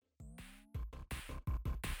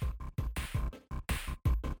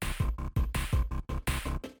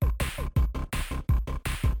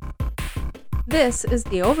This is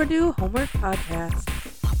the Overdue Homework Podcast.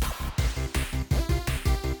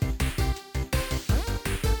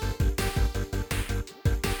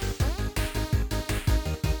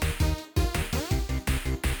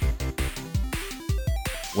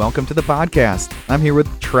 Welcome to the podcast. I'm here with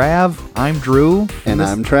Trav. I'm Drew. And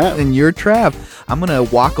I'm Trav. And you're Trav. I'm going to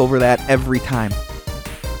walk over that every time.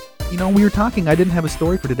 You know, we were talking. I didn't have a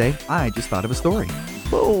story for today. I just thought of a story.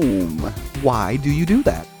 Boom. Why do you do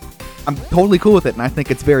that? I'm totally cool with it, and I think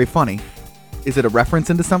it's very funny. Is it a reference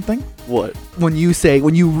into something? What? When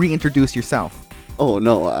you reintroduce yourself. Oh,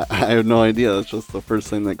 no, I have no idea. It's just the first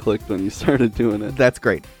thing that clicked when you started doing it. That's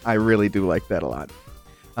great. I really do like that a lot.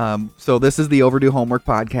 So this is the Overdue Homework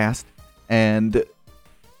Podcast, and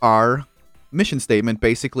our mission statement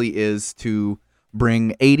basically is to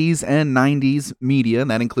bring 80s and 90s media, and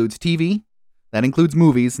that includes TV, that includes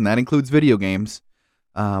movies, and that includes video games,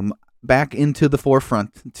 back into the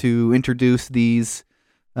forefront to introduce these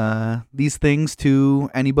things to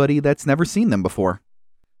anybody that's never seen them before.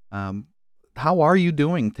 How are you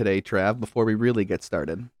doing today, Trav, before we really get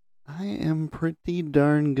started? I am pretty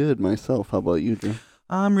darn good myself. How about you, Drew?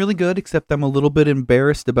 I'm really good, except I'm a little bit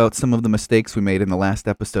embarrassed about some of the mistakes we made in the last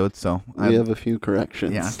episode. So we have a few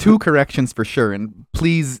corrections. Yeah, 2 corrections for sure. And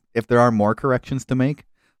please, if there are more corrections to make,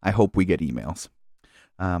 I hope we get emails.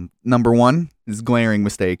 Number 1 is glaring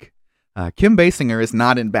mistake. Kim Basinger is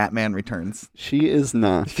not in Batman Returns. She is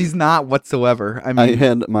not. She's not whatsoever. I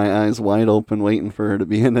had my eyes wide open waiting for her to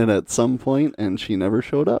be in it at some point, and she never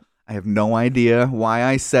showed up. I have no idea why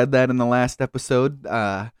I said that in the last episode.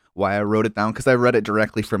 Why I wrote it down, because I read it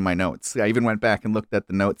directly from my notes. I even went back and looked at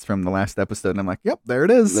the notes from the last episode, and I'm like, yep, there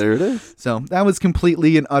it is. There it is. So that was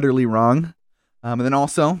completely and utterly wrong. And then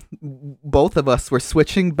also, both of us were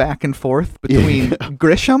switching back and forth between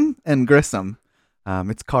Grisham and Grissom.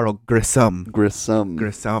 It's Carl Grissom. Grissom.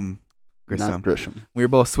 Not Grisham. We were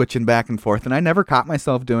both switching back and forth, and I never caught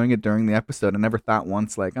myself doing it during the episode. I never thought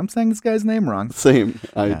once, like, I'm saying this guy's name wrong. Same.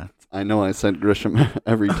 I know I said Grisham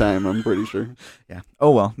every time, I'm pretty sure. Yeah.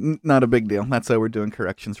 Oh, well, not a big deal. That's why we're doing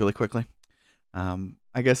corrections really quickly.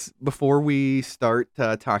 I guess before we start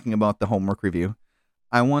talking about the homework review,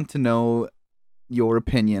 I want to know your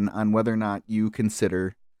opinion on whether or not you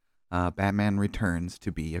consider Batman Returns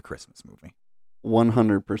to be a Christmas movie.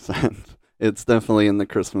 100%. It's definitely in the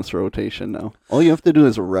Christmas rotation now. All you have to do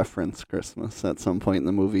is reference Christmas at some point in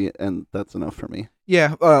the movie, and that's enough for me.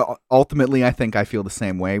 Yeah, ultimately, I think I feel the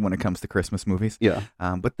same way when it comes to Christmas movies. Yeah.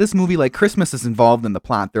 But this movie, like, Christmas is involved in the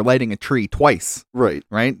plot. They're lighting a tree twice. Right.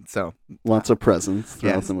 So lots of presents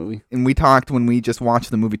throughout the movie. And we talked when we just watched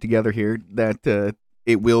the movie together here that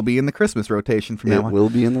it will be in the Christmas rotation from now on. It will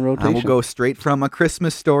be in the rotation. We'll go straight from A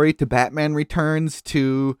Christmas Story to Batman Returns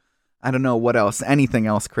to, I don't know, what else, anything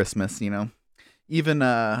else Christmas, you know. Even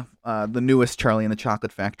the newest Charlie and the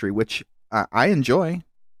Chocolate Factory, which I enjoy.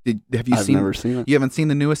 Have you seen? I've never seen it. You haven't seen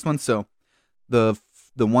the newest one? So the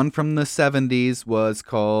one from the 70s was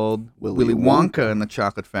called Willy Wonka and the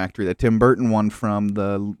Chocolate Factory, that Tim Burton one from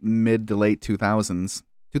the mid to late 2000s.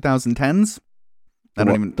 2010s?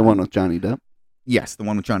 The one with Johnny Depp? Yes, the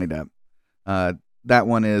one with Johnny Depp. That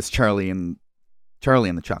one is Charlie and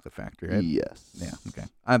the Chocolate Factory, right? Yes. Yeah, okay.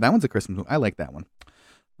 That one's a Christmas movie. I like that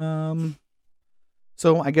one.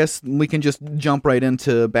 So I guess we can just jump right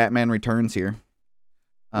into Batman Returns here.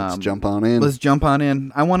 Let's jump on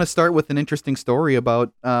in. I want to start with an interesting story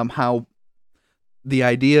about how the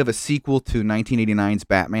idea of a sequel to 1989's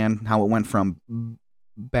Batman, how it went from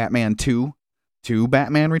Batman 2 to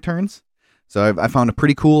Batman Returns. So I found a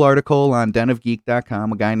pretty cool article on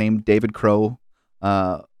denofgeek.com. A guy named David Crow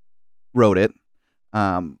wrote it.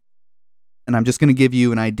 And I'm just going to give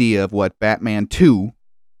you an idea of what Batman 2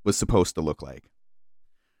 was supposed to look like.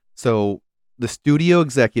 So the studio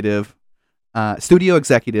executives and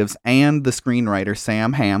the screenwriter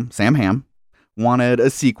Sam Hamm wanted a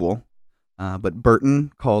sequel, but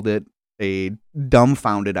Burton called it a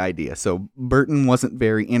dumbfounded idea. So Burton wasn't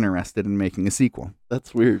very interested in making a sequel.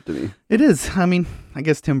 That's weird to me. It is. I mean, I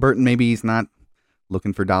guess Tim Burton, maybe he's not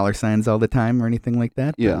looking for dollar signs all the time or anything like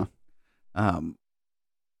that. Yeah.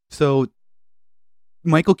 So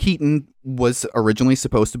Michael Keaton was originally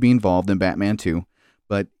supposed to be involved in Batman 2,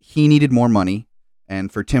 but he needed more money.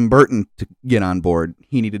 And for Tim Burton to get on board,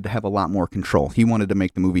 he needed to have a lot more control. He wanted to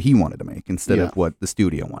make the movie he wanted to make instead of what the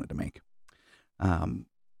studio wanted to make.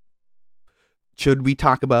 Should we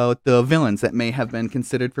talk about the villains that may have been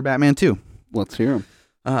considered for Batman 2? Let's hear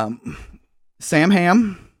them. Sam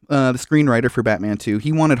Hamm, the screenwriter for Batman 2,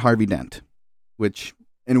 he wanted Harvey Dent,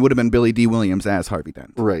 and it would have been Billy D. Williams as Harvey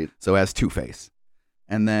Dent. Right. So as Two-Face.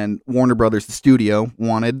 And then Warner Brothers, the studio,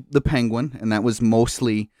 wanted the Penguin, and that was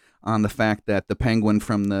mostly on the fact that the Penguin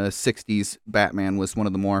from the 60s Batman was one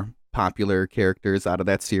of the more popular characters out of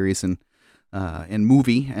that series and in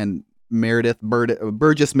movie, and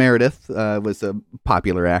Burgess Meredith was a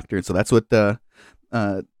popular actor, so that's what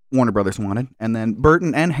Warner Brothers wanted. And then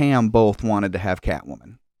Burton and Ham both wanted to have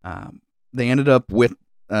Catwoman. They ended up with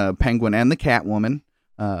Penguin and the Catwoman,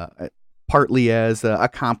 partly as a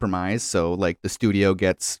compromise, so like the studio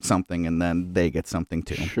gets something and then they get something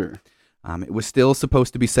too. Sure. It was still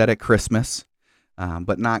supposed to be set at Christmas,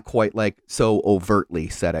 but not quite like so overtly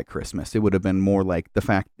set at Christmas. It would have been more like the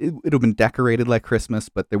fact it would have been decorated like Christmas,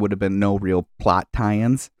 but there would have been no real plot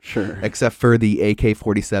tie-ins. Sure. Except for the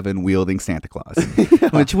AK-47 wielding Santa Claus,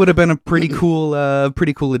 which would have been a pretty cool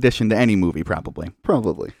addition to any movie, probably.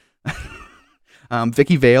 Probably.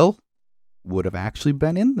 Vicky Vale would have actually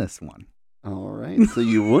been in this one. All right, so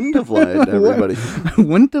you wouldn't have lied to everybody.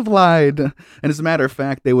 Wouldn't have lied. And as a matter of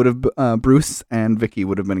fact, they would have Bruce and Vicky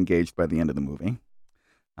would have been engaged by the end of the movie.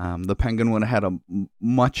 The Penguin would have had a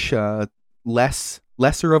much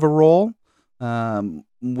lesser of a role.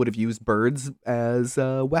 Would have used birds as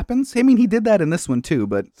weapons. I mean, he did that in this one too,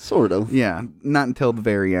 but sort of. Yeah, not until the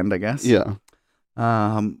very end, I guess. Yeah.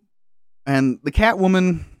 And the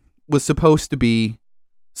Catwoman was supposed to be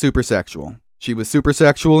super sexual. She was super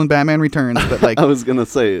sexual in Batman Returns, but like I was gonna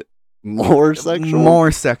say more sexual.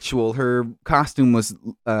 More sexual. Her costume was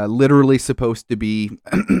literally supposed to be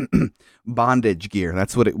bondage gear.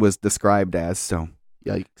 That's what it was described as. So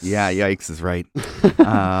yikes. Yeah, yikes is right.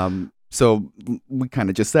 So we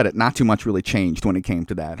kind of just said it. Not too much really changed when it came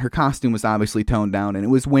to that. Her costume was obviously toned down, and it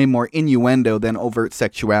was way more innuendo than overt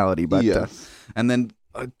sexuality. But yes. And then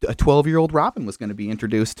a 12-year-old Robin was going to be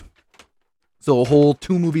introduced. So a whole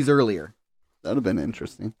 2 movies earlier. That'd have been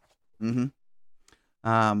interesting. Mm-hmm.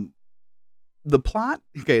 The plot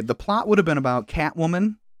would have been about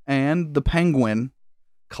Catwoman and the Penguin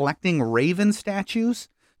collecting Raven statues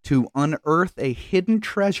to unearth a hidden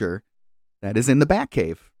treasure that is in the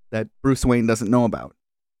Batcave that Bruce Wayne doesn't know about.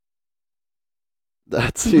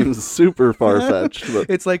 That seems super far-fetched. But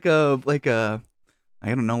It's like a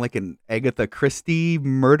I don't know, like an Agatha Christie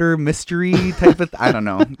murder mystery type of I don't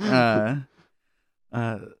know.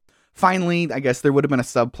 Finally, I guess there would have been a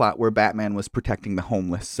subplot where Batman was protecting the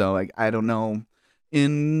homeless. So I don't know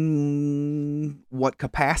in what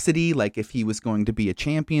capacity, like if he was going to be a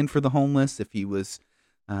champion for the homeless, if he was,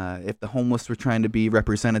 if the homeless were trying to be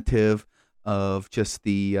representative of just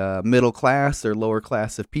the middle class or lower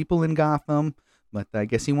class of people in Gotham. But I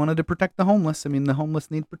guess he wanted to protect the homeless. I mean, the homeless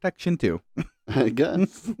need protection too. I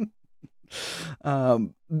guess.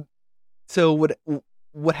 So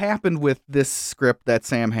what happened with this script that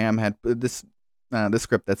Sam Hamm had this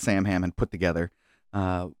script that Sam Hamm had put together?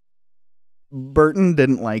 Burton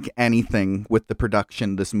didn't like anything with the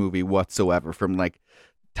production of this movie whatsoever, from like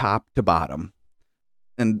top to bottom.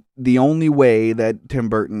 And the only way that Tim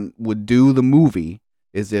Burton would do the movie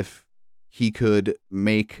is if he could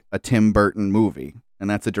make a Tim Burton movie. And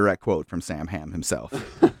that's a direct quote from Sam Hamm himself.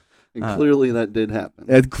 And clearly that did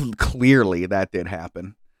happen. Clearly that did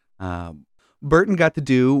happen. Burton got to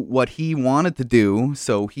do what he wanted to do,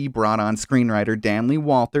 so he brought on screenwriter Danley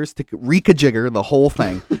Walters to recajigger the whole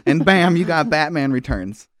thing. And bam, you got Batman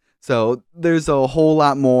Returns. So there's a whole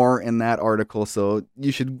lot more in that article, so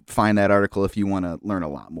you should find that article if you want to learn a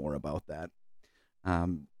lot more about that.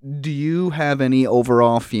 Do you have any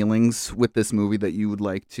overall feelings with this movie that you would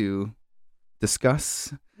like to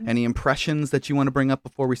discuss? Any impressions that you want to bring up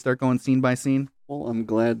before we start going scene by scene? Well, I'm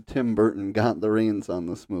glad Tim Burton got the reins on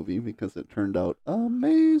this movie because it turned out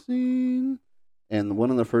amazing. And one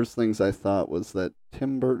of the first things I thought was that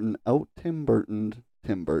Tim Burton out-Tim Burtoned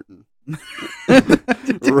Tim Burton.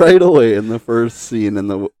 Right away in the first scene, in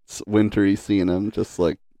the wintry scene, I'm just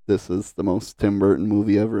like, this is the most Tim Burton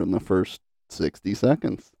movie ever in the first 60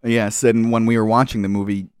 seconds. Yes, and when we were watching the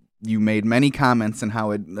movie, you made many comments on how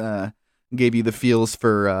it gave you the feels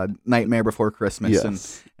for Nightmare Before Christmas.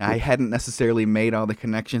 Yes. And I hadn't necessarily made all the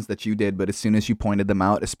connections that you did, but as soon as you pointed them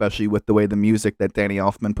out, especially with the way the music that Danny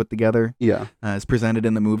Elfman put together is presented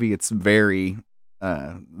in the movie, it's very,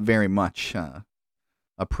 very much a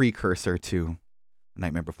precursor to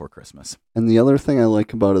Nightmare Before Christmas. And the other thing I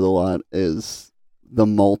like about it a lot is the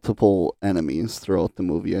multiple enemies throughout the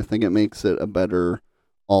movie. I think it makes it a better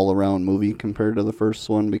all-around movie compared to the first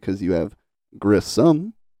one because you have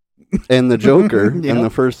Grissom and the Joker in the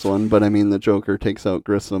first one, but I mean the Joker takes out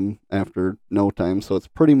Grissom after no time, so it's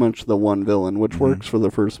pretty much the one villain, which works for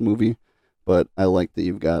the first movie. But I like that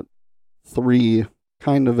you've got 3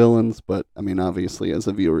 kind of villains, but I mean, obviously, as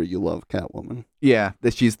a viewer, you love Catwoman. Yeah,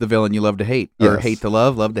 that she's the villain you love to hate, or Yes. hate to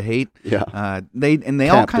love to hate. Yeah, They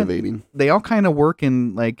all captivating. they all kind of work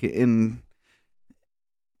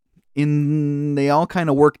they all kind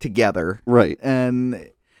of work together. Right. And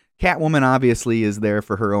Catwoman obviously is there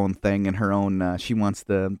for her own thing and her own. She wants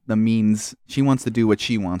the means. She wants to do what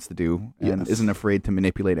she wants to do, and Yes. isn't afraid to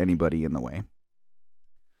manipulate anybody in the way.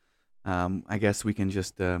 I guess we can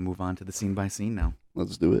just move on to the scene by scene now.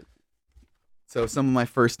 Let's do it. So some of my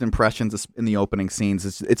first impressions in the opening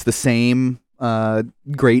scenes it's the same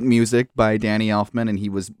great music by Danny Elfman, and he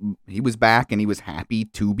was back and he was happy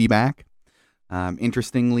to be back.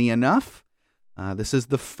 Interestingly enough, this is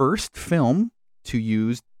the first film to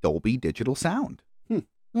use Dolby Digital sound.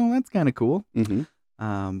 Well, that's kind of cool.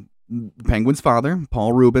 Mm-hmm. Penguin's father,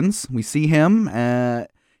 Paul Rubens, we see him.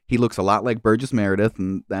 He looks a lot like Burgess Meredith,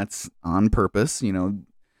 and that's on purpose,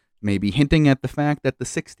 maybe hinting at the fact that the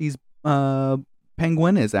 60s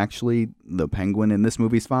Penguin is actually the Penguin in this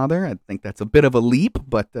movie's father. I think that's a bit of a leap,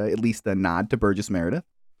 but at least a nod to Burgess Meredith.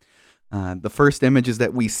 The first images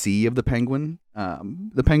that we see of the Penguin's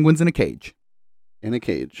in a cage. In a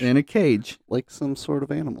cage. In a cage. Like some sort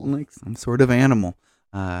of animal. Like some sort of animal.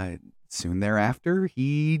 Soon thereafter,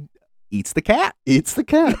 he eats the cat. Eats the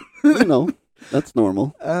cat. That's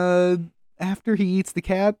normal. After he eats the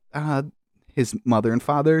cat, his mother and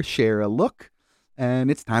father share a look,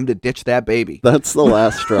 and it's time to ditch that baby. That's the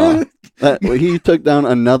last straw. He took down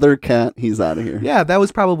another cat. He's out of here. Yeah, that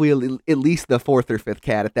was probably at least the fourth or fifth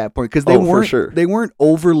cat at that point, because they weren't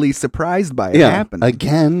overly surprised by it happening.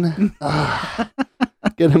 Again.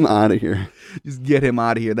 Get him out of here. Just get him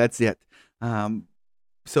out of here. That's it.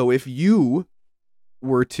 So if you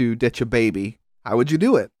were to ditch a baby, how would you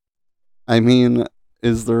do it? I mean,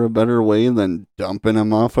 is there a better way than dumping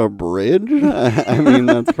him off a bridge? I mean,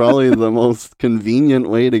 that's probably the most convenient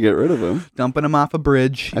way to get rid of him. Dumping him off a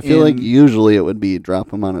bridge. I feel like usually it would be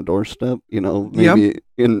drop him on a doorstep, maybe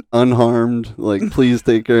in unharmed, like, please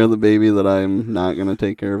take care of the baby that I'm not going to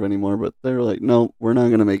take care of anymore. But they're like, no, we're not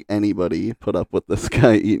going to make anybody put up with this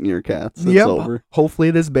guy eating your cats. It's over.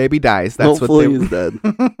 Hopefully this baby dies. Hopefully he's dead.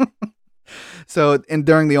 So, and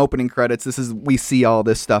during the opening credits, we see all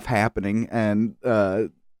this stuff happening, and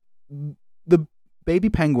the baby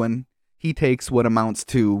penguin, he takes what amounts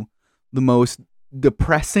to the most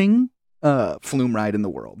depressing flume ride in the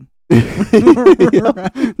world. Yeah,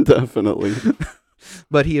 definitely.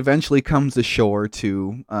 But he eventually comes ashore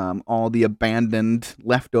to all the abandoned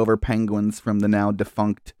leftover penguins from the now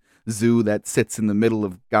defunct zoo that sits in the middle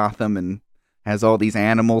of Gotham and has all these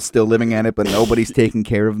animals still living at it, but nobody's taking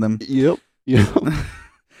care of them. Yep.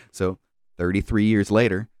 So 33 years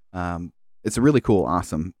later, it's a really cool,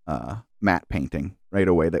 awesome matte painting right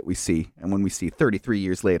away that we see. And when we see 33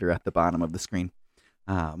 years later at the bottom of the screen,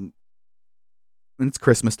 and it's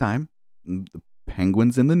Christmas time, and the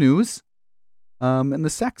penguin's in the news, and the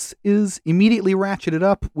sex is immediately ratcheted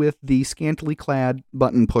up with the scantily clad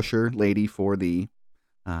button pusher lady for the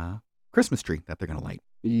Christmas tree that they're going to light.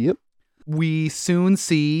 Yep. We soon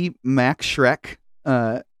see Max Schreck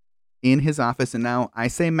in his office, and now I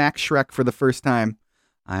say Max Schreck for the first time.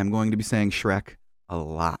 I'm going to be saying Shrek a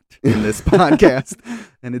lot in this podcast,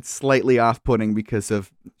 and it's slightly off-putting because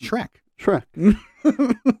of Shrek. I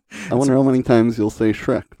wonder how many times you'll say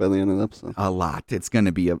Shrek by the end of the episode. A lot. It's going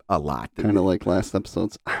to be a lot. Kind of like last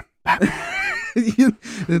episode's.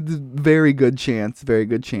 Very good chance. Very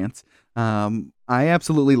good chance. I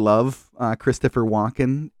absolutely love Christopher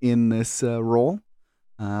Walken in this role.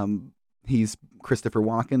 He's Christopher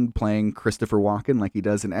Walken playing Christopher Walken like he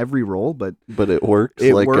does in every role, but it works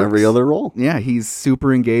every other role. Yeah, he's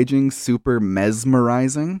super engaging, super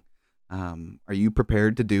mesmerizing. Are you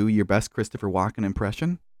prepared to do your best Christopher Walken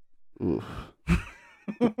impression? Oof.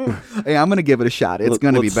 Hey, I'm gonna give it a shot. It's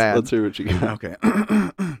gonna be bad. Let's hear what you got. Okay.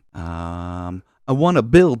 I want to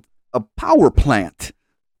build a power plant,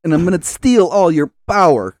 and I'm gonna steal all your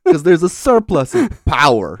power because there's a surplus of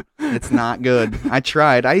power. It's not good. I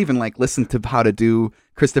tried. I even listened to how to do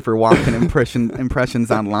Christopher Walken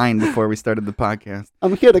impressions online before we started the podcast.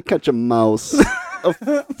 I'm here to catch a mouse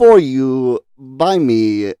for you by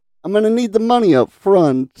me. I'm gonna need the money up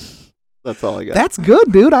front. That's all I got. That's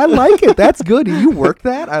good, dude. I like it. That's good. You work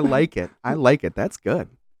that. I like it. That's good.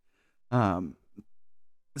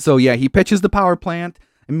 So yeah, he pitches the power plant.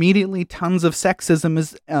 Immediately, tons of sexism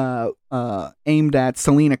is aimed at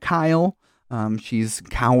Selena Kyle. She's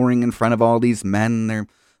cowering in front of all these men. They're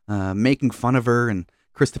making fun of her, and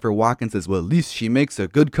Christopher Walken says, well, at least she makes a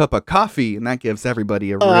good cup of coffee, and that gives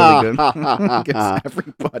everybody a really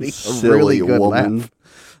good Silly really good woman.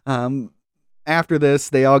 laugh. after this,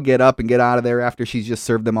 they all get up and get out of there after she's just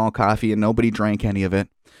served them all coffee and nobody drank any of it.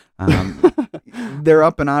 They're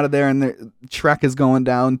up and out of there, and Shrek is going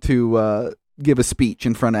down to give a speech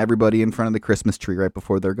in front of everybody in front of the Christmas tree right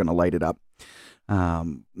before they're going to light it up.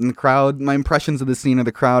 And the crowd, my impressions of the scene are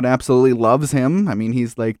the crowd absolutely loves him. I mean,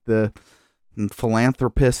 he's like the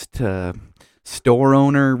philanthropist, store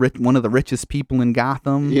owner, one of the richest people in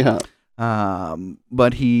Gotham. Yeah.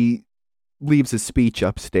 But he leaves his speech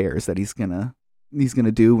upstairs that he's gonna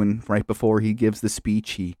do, and right before he gives the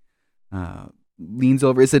speech, he leans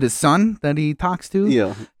over. Is it his son that he talks to?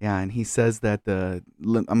 Yeah. Yeah, and he says that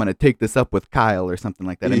I'm gonna take this up with Kyle or something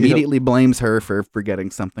like that. Yep. Immediately blames her for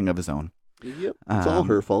forgetting something of his own. Yep, it's all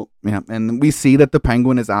her fault. Yeah, and we see that the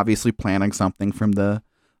Penguin is obviously planning something from the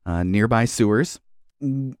nearby sewers.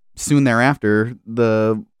 Soon thereafter,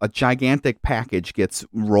 a gigantic package gets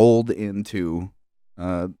rolled into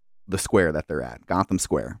the square that they're at, Gotham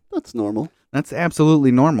Square. That's normal. That's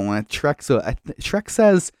absolutely normal. And Shrek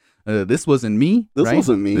says, "This wasn't me. This right?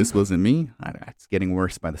 wasn't me. This wasn't me." It's getting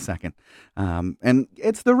worse by the second. And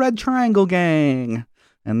it's the Red Triangle Gang,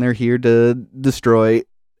 and they're here to destroy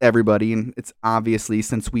everybody. And it's obviously,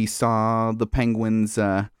 since we saw the Penguin's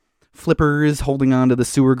flippers holding onto the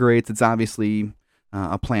sewer grates, it's obviously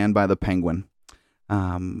a plan by the Penguin.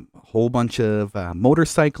 A whole bunch of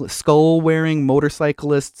skull-wearing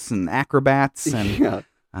motorcyclists and acrobats and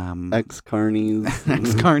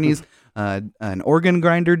ex-carnies, an organ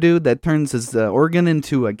grinder dude that turns his organ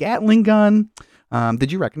into a Gatling gun.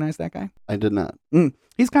 Did you recognize that guy? I did not.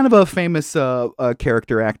 He's kind of a famous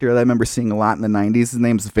character actor that I remember seeing a lot in the 90s. His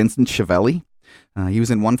name's Vincent Schiavelli. He was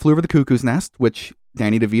in One Flew Over the Cuckoo's Nest, which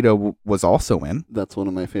Danny DeVito was also in. That's one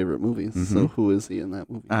of my favorite movies. Mm-hmm. So who is he in that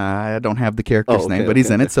movie? I don't have the character's name, but he's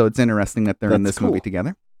in it, so it's interesting that they're in this movie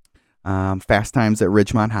together. Fast Times at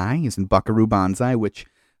Ridgemont High. He's in Buckaroo Banzai, which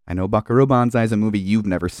I know Buckaroo Banzai is a movie you've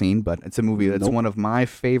never seen, but it's a movie that's one of my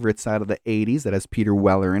favorites out of the 80s that has Peter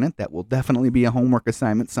Weller in it. That will definitely be a homework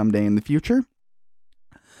assignment someday in the future.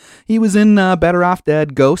 He was in Better Off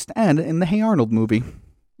Dead, Ghost, and in the Hey Arnold movie.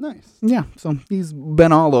 Nice. Yeah, so he's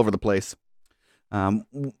been all over the place.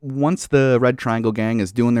 Once the Red Triangle Gang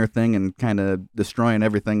is doing their thing and kind of destroying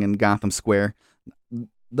everything in Gotham Square,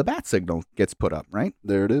 the bat signal gets put up, right?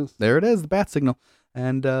 There it is. There it is, the bat signal.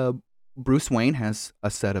 And Bruce Wayne has a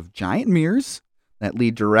set of giant mirrors that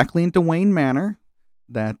lead directly into Wayne Manor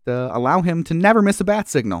that allow him to never miss a bat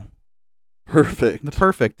signal.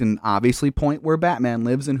 Perfect, and obviously point where Batman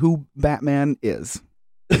lives and who Batman is.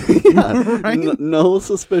 Yeah, right? No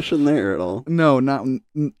suspicion there at all. No,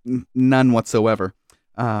 none whatsoever.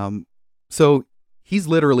 So he's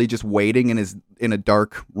literally just waiting in a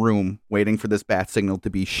dark room, waiting for this bat signal to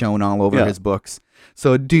be shown all over his books.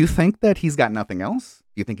 So do you think that he's got nothing else?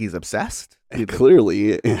 Do you think he's obsessed?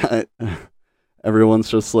 Clearly, everyone's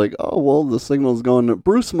just like, oh, well, the signal's going to...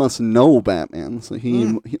 Bruce must know Batman. So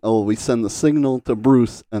we send the signal to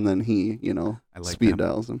Bruce, and then he, speed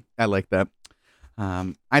dials him. I like that.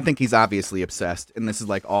 I think he's obviously obsessed, and this is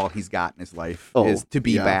like all he's got in his life is to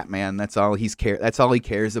be Batman. That's all That's all he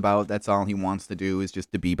cares about. That's all he wants to do is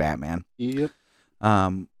just to be Batman. Yep.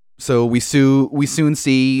 So we soon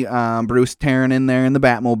see Bruce tearing in there in the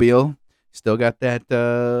Batmobile. Still got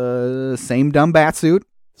that same dumb bat suit.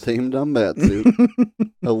 Same dumb bat suit.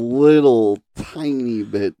 A little tiny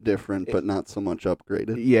bit different, but not so much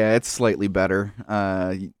upgraded. Yeah, it's slightly better.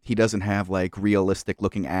 He doesn't have like realistic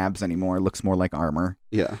looking abs anymore. It looks more like armor.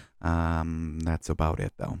 Yeah. That's about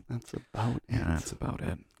it though. That's about it. Yeah, that's about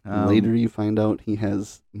it. Later you find out he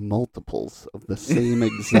has multiples of the same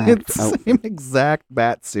exact outfit. Same exact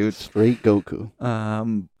bat suit. Straight Goku.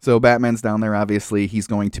 So Batman's down there. Obviously, he's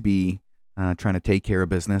going to be trying to take care of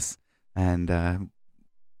business. And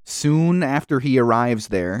soon after he arrives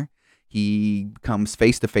there, he comes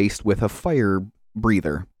face to face with a fire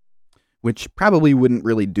breather, which probably wouldn't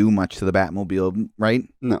really do much to the Batmobile, right?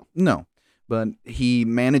 No. But he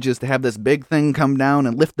manages to have this big thing come down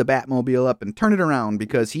and lift the Batmobile up and turn it around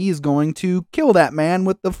because he's going to kill that man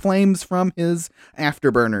with the flames from his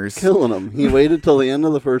afterburners. Killing him. He waited till the end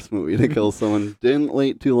of the first movie to kill someone. Didn't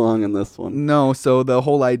wait too long in this one. No, so the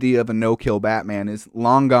whole idea of a no-kill Batman is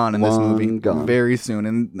long gone in this movie. Gone. Very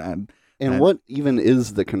soon. And what even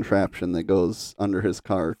is the contraption that goes under his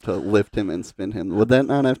car to lift him and spin him? Would that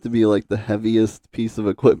not have to be like the heaviest piece of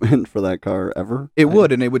equipment for that car ever? It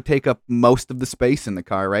would, and it would take up most of the space in the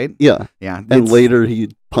car, right? Yeah. Yeah. And later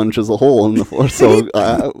he punches a hole in the floor. So,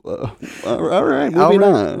 all right, moving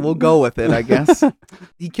on. We'll go with it, I guess.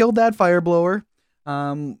 He killed that fire blower.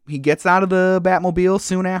 He gets out of the Batmobile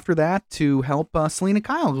soon after that to help Selena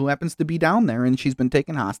Kyle, who happens to be down there, and she's been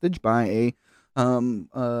taken hostage by a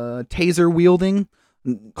taser wielding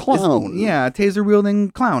Clown. taser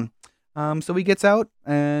wielding clown. So he gets out,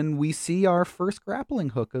 and we see our first grappling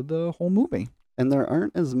hook of the whole movie. And there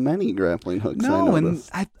aren't as many grappling hooks. No, I and noticed.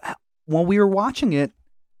 I while we were watching it,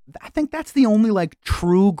 I think that's the only like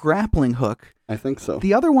true grappling hook. I think so.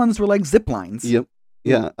 The other ones were like zip lines. Yep.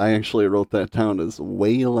 Yeah, I actually wrote that down as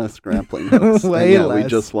way less grappling hooks. Way and less. We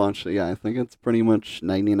just watched it. Yeah, I think it's pretty much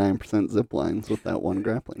 99% zip lines with that one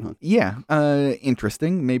grappling hook. Yeah,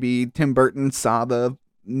 interesting. Maybe Tim Burton saw the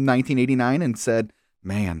 1989 and said,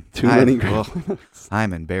 "Man, Too many grappling hooks.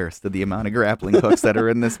 I'm embarrassed of the amount of grappling hooks that are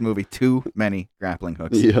in this movie. Too many grappling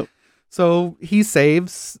hooks." Yep. So he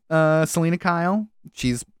saves Selena Kyle.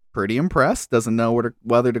 She's pretty impressed. Doesn't know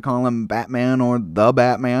whether to call him Batman or the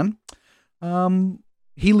Batman.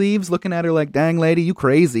 He leaves looking at her like, "Dang, lady, you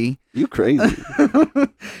crazy." You crazy.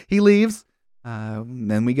 He leaves.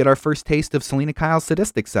 Then we get our first taste of Selena Kyle's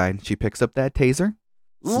sadistic side. She picks up that taser,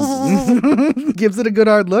 gives it a good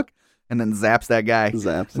hard look, and then zaps that guy.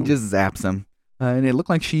 Zaps him. Just zaps him. And it looked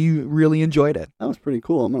like she really enjoyed it. That was pretty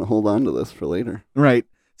cool. I'm going to hold on to this for later. Right.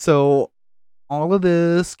 So all of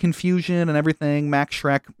this confusion and everything, Max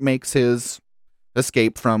Schreck makes his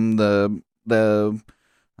escape from the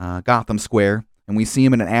Gotham Square. And we see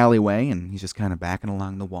him in an alleyway, and he's just kind of backing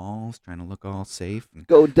along the walls, trying to look all safe.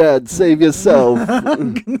 Go, Dad, save yourself.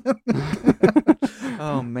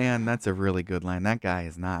 Oh, man, that's a really good line. That guy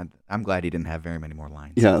is not... I'm glad he didn't have very many more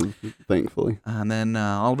lines. Yeah, thankfully. And then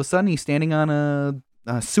all of a sudden, he's standing on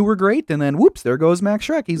a sewer grate, and then, whoops, there goes Max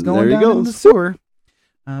Schreck. He's going There he down in the goes. sewer.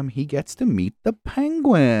 He gets to meet the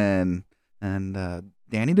Penguin. And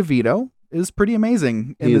Danny DeVito is pretty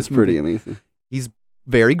amazing in He this is pretty movie. amazing. He's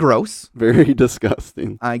very gross. Very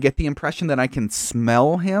disgusting. I get the impression that I can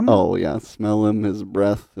smell him. Oh, yeah. Smell him, his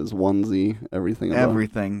breath, his onesie, everything. About him.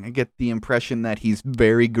 Everything. I get the impression that he's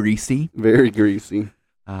very greasy. Very greasy.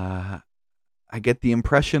 I get the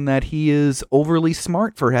impression that he is overly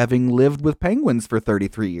smart for having lived with penguins for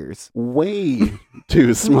 33 years. Way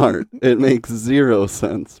too smart. It makes zero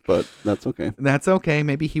sense, but that's okay. That's okay.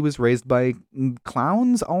 Maybe he was raised by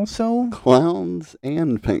clowns also? Clowns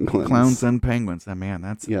and penguins. Clowns and penguins. Oh, man,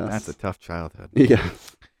 that's Yes. a tough childhood.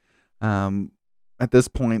 Yes. At this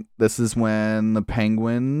point, this is when the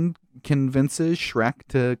penguin convinces Shrek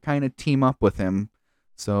to kind of team up with him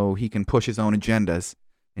so he can push his own agendas.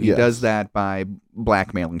 And he Yes. does that by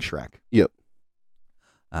blackmailing Shrek. Yep.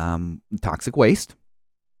 Toxic waste.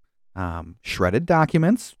 Shredded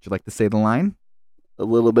documents. Would you like to say the line? A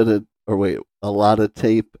lot of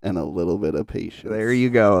tape and a little bit of patience. There you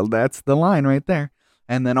go. That's the line right there.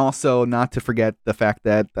 And then also not to forget the fact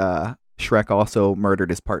that Shrek also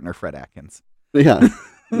murdered his partner, Fred Atkins. Yeah.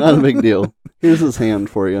 Not a big deal. Here's his hand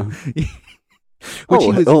for you.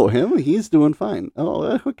 Him? He's doing fine.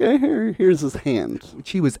 Oh, okay. Here's his hand. Which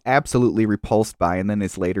he was absolutely repulsed by, and then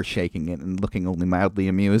is later shaking it and looking only mildly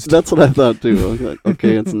amused. That's what I thought too. I was like,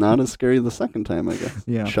 okay, it's not as scary the second time, I guess.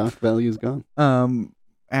 Yeah. Shock value's gone.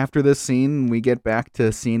 After this scene, we get back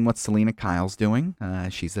to seeing what Selena Kyle's doing.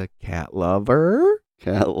 She's a cat lover.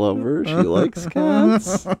 Cat lover. She likes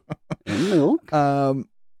cats and milk. And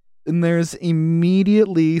there's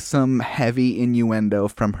immediately some heavy innuendo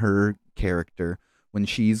from her character when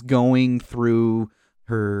she's going through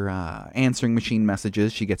her answering machine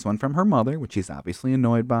messages. She gets one from her mother, which she's obviously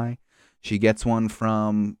annoyed by. She gets one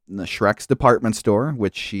from the Shrek's department store,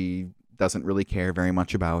 which she doesn't really care very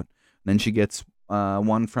much about. Then she gets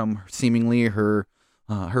one from seemingly her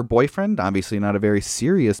boyfriend, obviously not a very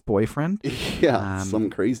serious boyfriend. Yeah, some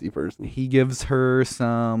crazy person. He gives her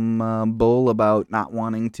some bull about not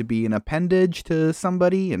wanting to be an appendage to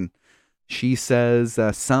somebody, and she says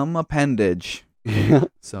some appendage. Yeah.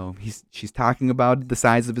 So she's talking about the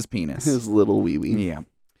size of his penis. His little wee-wee. Yeah.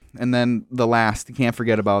 And then you can't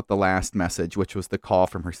forget about the last message, which was the call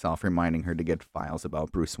from herself reminding her to get files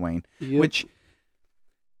about Bruce Wayne. Yep. Which,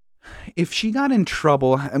 if she got in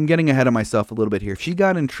trouble, I'm getting ahead of myself a little bit here. If she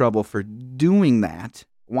got in trouble for doing that,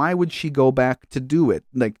 why would she go back to do it?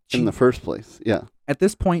 In the first place, yeah. At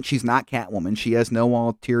this point, she's not Catwoman. She has no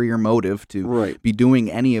ulterior motive to be doing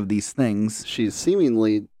any of these things. She's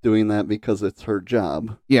seemingly doing that because it's her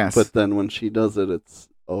job. Yes. But then when she does it, it's,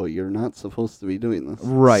 oh, you're not supposed to be doing this.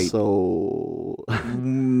 Right. So,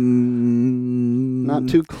 not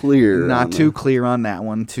too clear. Not too clear on that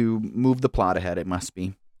one. To move the plot ahead, it must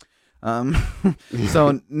be.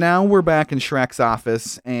 So now we're back in Shrek's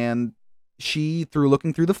office, and she, through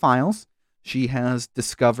looking through the files, she has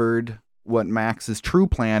discovered what Max's true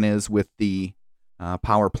plan is with the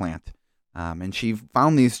power plant. And she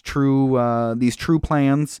found these true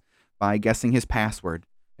plans by guessing his password.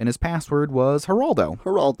 and his password was Geraldo.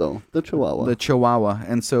 Geraldo, the Chihuahua. The Chihuahua.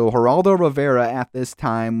 And so Geraldo Rivera at this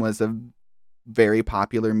time was a very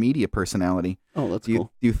popular media personality. Oh, that's cool.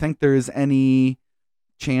 cool. Do you think there's any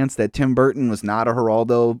chance that Tim Burton was not a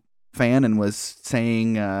Geraldo fan and was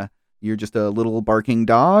saying, you're just a little barking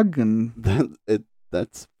dog? And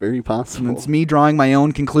that's very possible. It's me drawing my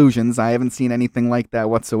own conclusions. I haven't seen anything like that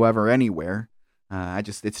whatsoever anywhere.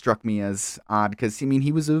 It struck me as odd because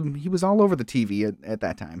he was all over the TV at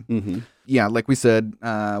that time. Mm-hmm. Yeah, like we said,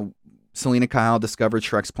 Selena Kyle discovered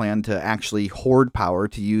Shrek's plan to actually hoard power,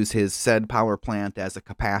 to use his said power plant as a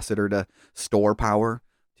capacitor to store power,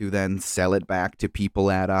 to then sell it back to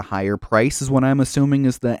people at a higher price, is what I'm assuming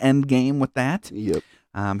is the end game with that. Yep.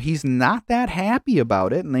 He's not that happy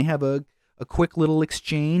about it, and they have a quick little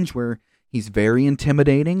exchange where he's very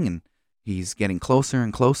intimidating, and he's getting closer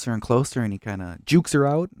and closer and closer, and he kind of jukes her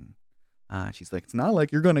out. And, she's like, it's not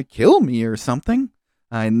like you're going to kill me or something.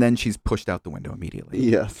 And then she's pushed out the window immediately.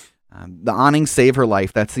 Yes. The awnings save her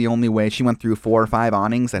life. That's the only way. She went through 4 or 5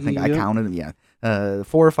 awnings. I think I counted them. Yeah. 4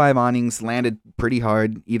 or 5 awnings, landed pretty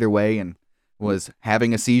hard either way, and was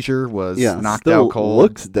having a seizure, was knocked out cold.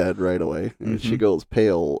 Looks dead right away. And she goes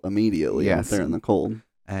pale immediately out there in the cold.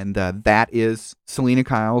 And that is Selena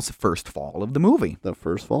Kyle's first fall of the movie. The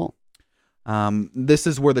first fall. This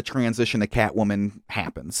is where the transition to Catwoman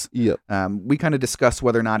happens. Yep. We kind of discussed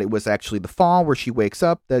whether or not it was actually the fall where she wakes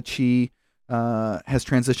up that she has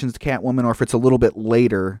transitions to Catwoman, or if it's a little bit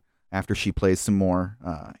later after she plays some more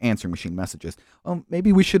answering machine messages.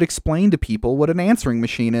 Maybe we should explain to people what an answering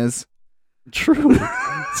machine is. True.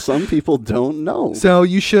 Some people don't know. So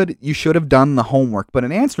you should have done the homework. But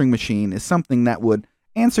an answering machine is something that would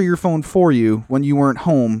answer your phone for you when you weren't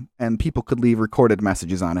home, and people could leave recorded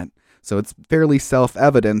messages on it. So it's fairly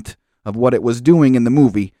self-evident of what it was doing in the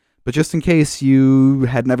movie. But just in case you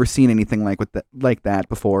had never seen anything like that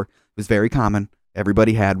before, it was very common.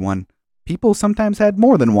 Everybody had one. People sometimes had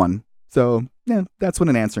more than one. So yeah, that's what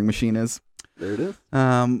an answering machine is. There it is.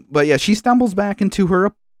 But yeah, she stumbles back into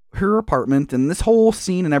her apartment, and this whole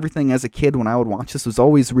scene and everything as a kid when I would watch this was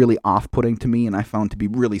always really off-putting to me, and I found to be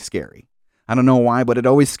really scary. I don't know why, but it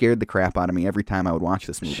always scared the crap out of me every time I would watch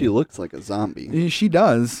this movie. She looks like a zombie. She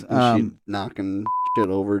does. She's knocking shit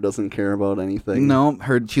over, doesn't care about anything. No,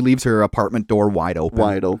 she leaves her apartment door wide open.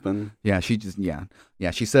 Wide open. Yeah, she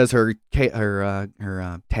says her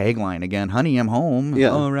tagline again, "Honey, I'm home." Yeah.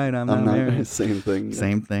 Oh, right, I'm not there. Same thing.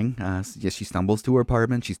 Same thing. She stumbles to her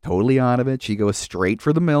apartment. She's totally out of it. She goes straight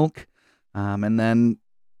for the milk, and then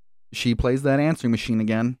she plays that answering machine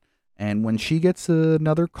again. And when she gets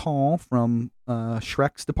another call from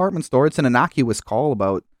Shrek's department store, it's an innocuous call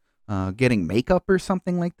about getting makeup or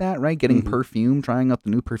something like that, right? Getting perfume, trying out the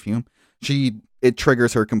new perfume. It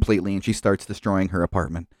triggers her completely, and she starts destroying her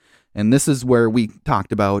apartment. And this is where we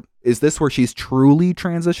talked about, is this where she's truly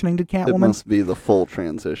transitioning to Catwoman? It must be the full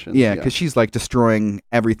transition. Yeah, because she's like destroying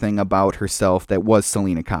everything about herself that was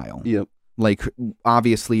Selena Kyle. Yep. Like,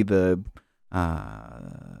 obviously the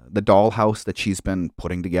dollhouse that she's been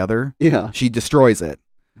putting together. Yeah. She destroys it.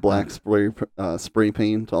 Black spray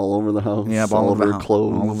paint all over the house. Yeah, all over her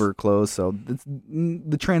clothes. All over her clothes. So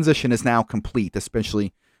the transition is now complete,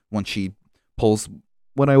 especially when she pulls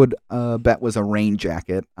what I would bet was a rain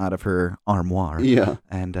jacket out of her armoire. Yeah.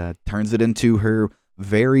 And turns it into her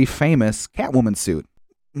very famous Catwoman suit.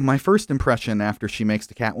 My first impression after she makes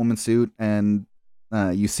the Catwoman suit and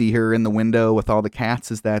you see her in the window with all the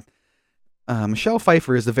cats is that Michelle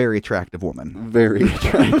Pfeiffer is a very attractive woman. Very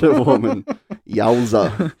attractive woman.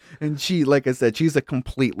 Yowza. And she, like I said, she's a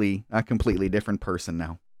completely different person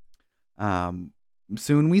now.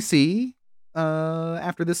 Soon we see,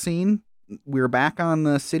 after this scene, we're back on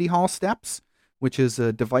the City Hall steps, which is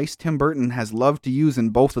a device Tim Burton has loved to use in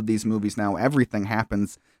both of these movies now. Everything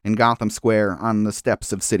happens in Gotham Square on the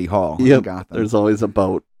steps of City Hall in Gotham. There's always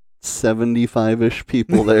about 75-ish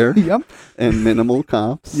people there. Yep. And minimal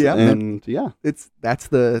cops. Yep. And that's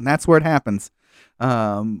where it happens.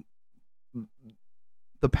 The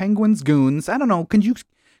Penguin's goons, I don't know,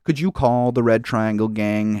 could you call the Red Triangle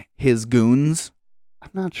Gang his goons? I'm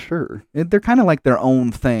not sure. They're kind of like their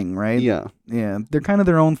own thing, right? Yeah. Yeah, they're kind of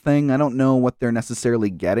their own thing. I don't know what they're necessarily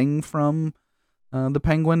getting from the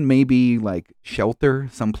Penguin. Maybe like shelter,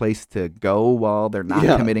 someplace to go while they're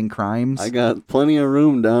not committing crimes. I got plenty of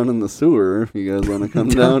room down in the sewer if you guys want to come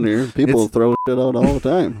down here. People throw shit out all the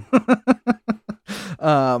time.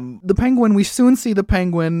 The Penguin, we soon see the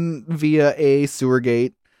Penguin via a sewer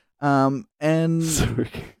gate. And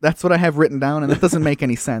that's what I have written down, and it doesn't make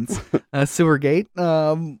any sense. Sewer gate.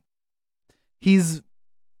 They're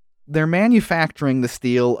manufacturing the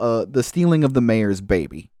stealing of the mayor's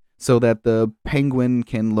baby. so that the penguin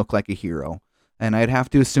can look like a hero. And I'd have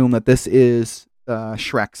to assume that this is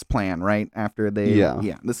Shrek's plan, right?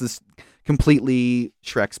 This is completely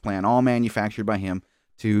Shrek's plan, all manufactured by him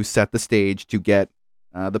to set the stage to get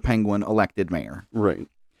the penguin elected mayor. Right.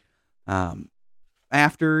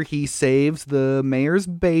 After he saves the mayor's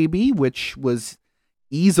baby, which was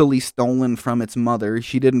easily stolen from its mother,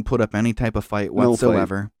 she didn't put up any type of fight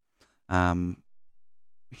whatsoever. The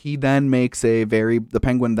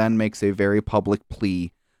penguin then makes a very public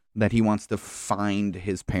plea that he wants to find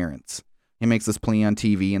his parents. He makes this plea on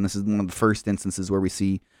TV, and this is one of the first instances where we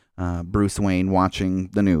see Bruce Wayne watching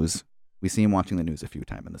the news. We see him watching the news a few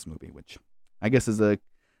times in this movie, which I guess is a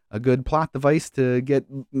good plot device to get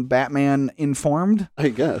Batman informed. I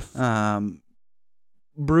guess.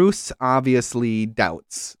 Bruce obviously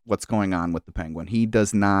doubts what's going on with the penguin. He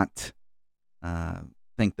does not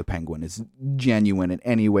think the penguin is genuine in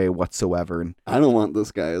any way whatsoever. And I don't want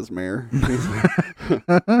this guy as mayor.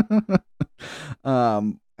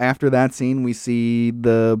 After that scene, we see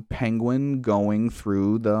the penguin going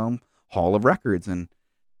through the Hall of Records. And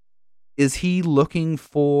is he looking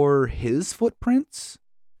for his footprints?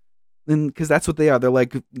 Because that's what they are. They're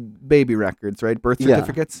like baby records, right? Birth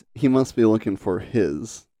certificates. He must be looking for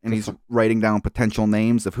his. And he's writing down potential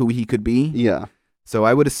names of who he could be. Yeah. So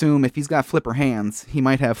I would assume if he's got flipper hands, he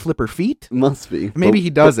might have flipper feet. Must be. Maybe he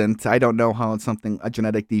doesn't. I don't know how a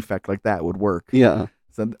genetic defect like that would work. Yeah.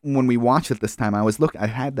 So when we watched it this time, I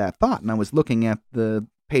had that thought, and I was looking at the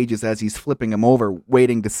pages as he's flipping them over,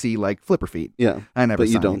 waiting to see like flipper feet. Yeah.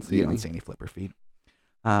 You don't see any flipper feet.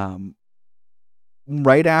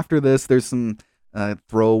 Right after this, there's some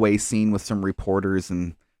throwaway scene with some reporters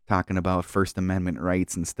and talking about First Amendment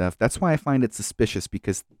rights and stuff. That's why I find it suspicious,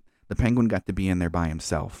 because the penguin got to be in there by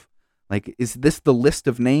himself. Like, is this the list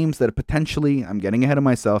of names that potentially, I'm getting ahead of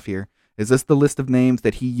myself here, is this the list of names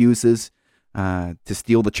that he uses to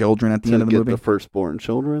steal the children at the end of the movie? The firstborn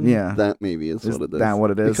children? Yeah. That maybe is what it is. Is that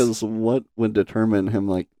what it is? Because what would determine him,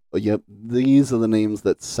 like, yep, these are the names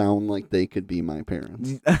that sound like they could be my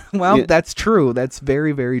parents. Well, yeah. That's true. That's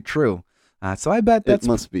very, very true. So I bet it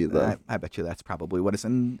must be the. I bet you that's probably what it's.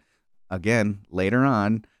 And again, later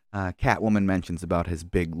on, Catwoman mentions about his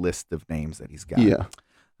big list of names that he's got. Yeah.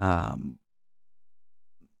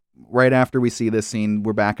 Right after we see this scene,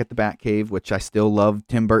 we're back at the Batcave, which I still love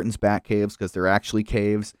Tim Burton's Batcaves because they're actually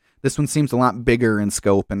caves. This one seems a lot bigger in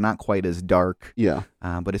scope and not quite as dark. Yeah.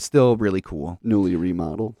 But it's still really cool. Newly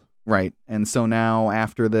remodeled. Right. And so now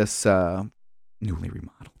after this, newly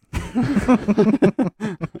remodeled.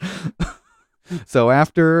 So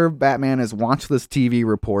after Batman has watched this TV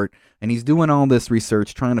report and he's doing all this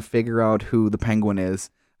research trying to figure out who the penguin is,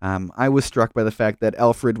 I was struck by the fact that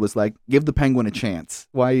Alfred was like, give the penguin a chance.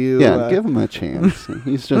 Why you? Yeah, give him a chance.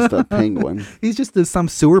 He's just a penguin. He's just some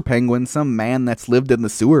sewer penguin, some man that's lived in the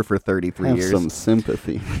sewer for 33 years. Have some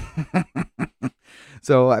sympathy.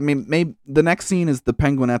 So, I mean, maybe the next scene is the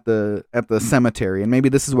penguin at the cemetery, and maybe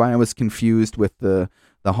this is why I was confused with the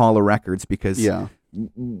Hall of Records, because yeah.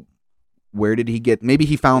 Where did he get? Maybe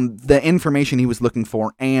he found the information he was looking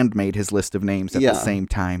for and made his list of names at the same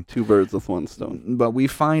time. Two birds with one stone. But we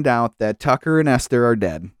find out that Tucker and Esther are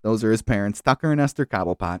dead. Those are his parents, Tucker and Esther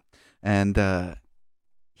Cobblepot. And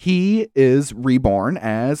he is reborn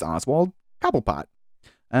as Oswald Cobblepot.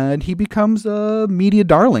 And he becomes a media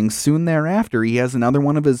darling soon thereafter. He has another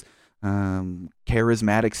one of his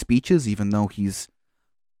charismatic speeches, even though he's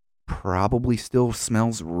probably still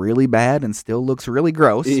smells really bad and still looks really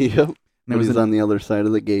gross. Yep. But he's on the other side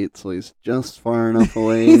of the gate, so he's just far enough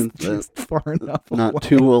away. He's just far enough away. Not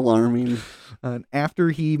too alarming.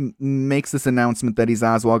 After he makes this announcement that he's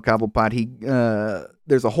Oswald Cobblepot,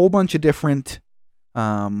 there's a whole bunch of different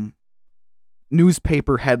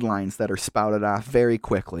newspaper headlines that are spouted off very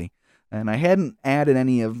quickly. And I hadn't added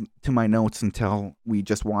any to my notes until we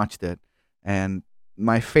just watched it. And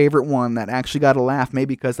my favorite one that actually got a laugh,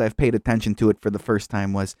 maybe because I've paid attention to it for the first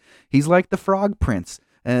time, was he's like the frog prince.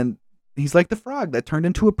 And he's like the frog that turned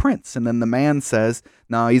into a prince. And then the man says,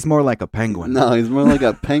 no, he's more like a penguin. No, he's more like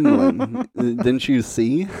a penguin. Didn't you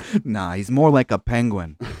see? Nah, he's more like a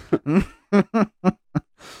penguin.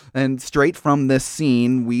 And straight from this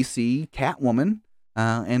scene, we see Catwoman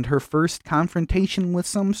and her first confrontation with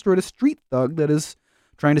some sort of street thug that is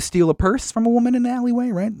trying to steal a purse from a woman in an alleyway,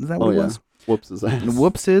 right? Is that what it was? Whoops his ass.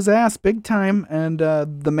 Whoops his ass big time. And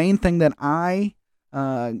the main thing that I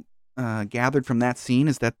gathered from that scene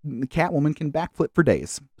is that Catwoman can backflip for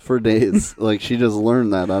days. For days. Like, she just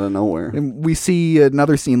learned that out of nowhere. And we see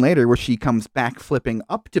another scene later where she comes backflipping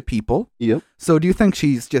up to people. Yep. So do you think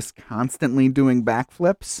she's just constantly doing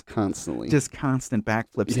backflips? Constantly. Just constant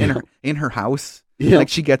backflips in her house? Yeah, Like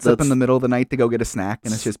she gets up in that's- the middle of the night to go get a snack,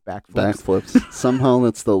 and it's just backflips. Backflips. Somehow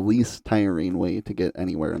that's the least tiring way to get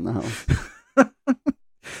anywhere in the house.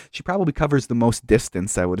 She probably covers the most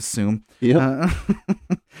distance, I would assume. Yep.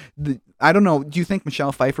 I don't know. Do you think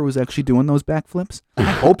Michelle Pfeiffer was actually doing those backflips? I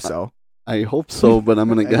hope so. I hope so, but I'm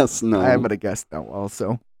going to guess no. I'm gonna guess no.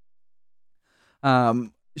 Also,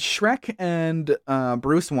 Shrek and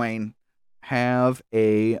Bruce Wayne have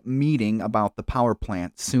a meeting about the power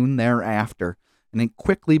plant soon thereafter, and it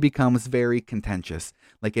quickly becomes very contentious.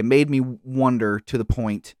 Like, it made me wonder to the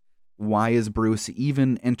point, why is Bruce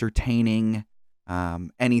even entertaining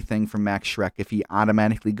anything from Max Shrek if he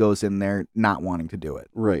automatically goes in there not wanting to do it?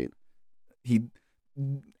 Right. He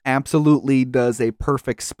absolutely does a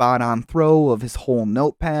perfect spot-on throw of his whole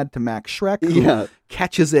notepad to Max Shrek, who Yeah.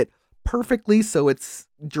 catches it perfectly so it's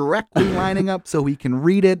directly lining up so he can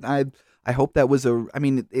read it. I hope that was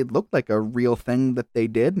it looked like a real thing that they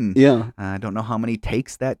did, and Yeah. I don't know how many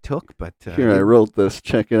takes that took, but Here, I wrote this.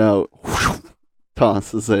 Check it out.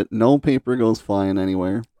 Tosses it. No paper goes flying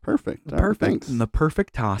anywhere. Perfect. All right, perfect. thanks. The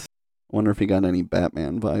perfect toss. Wonder if he got any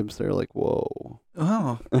Batman vibes there. Like, whoa.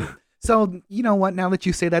 Oh. So, you know what? Now that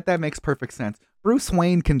you say that, that makes perfect sense. Bruce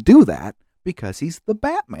Wayne can do that because he's the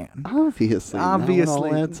Batman. Obviously. Now it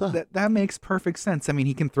all adds up. That makes perfect sense. I mean,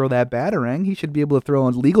 he can throw that batarang. He should be able to throw a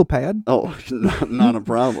legal pad. Oh, not a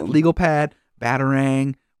problem. Legal pad,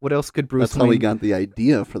 batarang. What else could Bruce That's Wayne? how he got the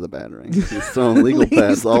idea for the battering. He's throwing legal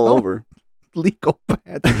pads all over. Legal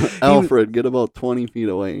pads. Alfred, get about 20 feet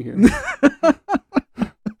away here.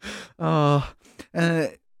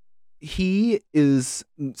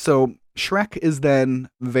 So Shrek is then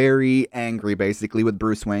very angry basically with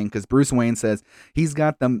Bruce Wayne because Bruce Wayne says he's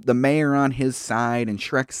got the mayor on his side, and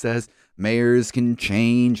Shrek says mayors can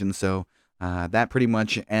change, and so that pretty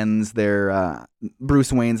much ends their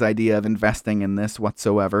Bruce Wayne's idea of investing in this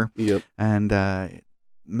whatsoever. Yep. And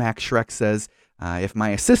Max Shrek says, if my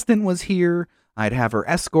assistant was here, I'd have her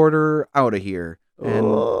escort her out of here.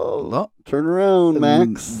 And turn around,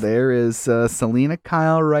 Max. There is Selena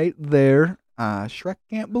Kyle right there. Shrek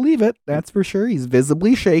can't believe it, that's for sure. He's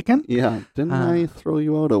visibly shaken. Yeah, didn't I throw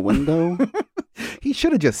you out a window? He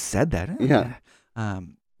should have just said that. Yeah.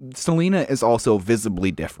 Selena is also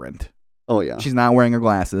visibly different. Oh, yeah. She's not wearing her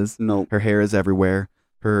glasses. Nope. Her hair is everywhere.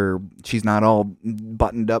 She's not all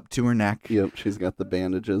buttoned up to her neck. Yep, she's got the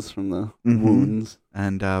bandages from the Mhm. wounds.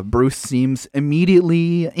 And Bruce seems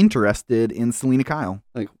immediately interested in Selena Kyle.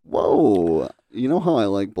 Like, whoa, you know how I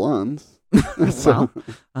like blondes.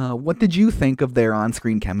 What did you think of their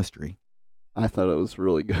on-screen chemistry? I thought it was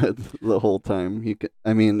really good the whole time.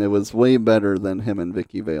 It was way better than him and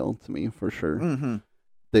Vicky Vale to me, for sure. Mm-hmm.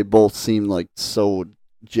 They both seemed like so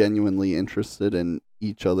genuinely interested in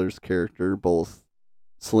each other's character, both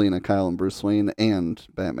Selena Kyle and Bruce Wayne, and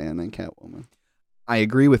Batman and Catwoman. I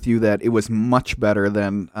agree with you that it was much better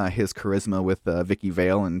than his charisma with Vicky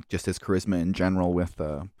Vale and just his charisma in general with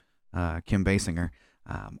Kim Basinger.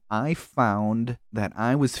 I found that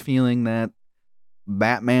I was feeling that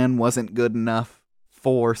Batman wasn't good enough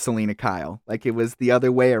for Selena Kyle. Like, it was the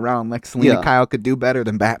other way around. Like, Selena Kyle could do better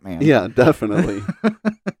than Batman. Yeah, definitely.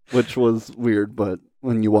 Which was weird, but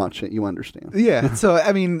when you watch it, you understand. Yeah. So,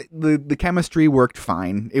 I mean, the chemistry worked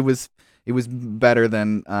fine. It was better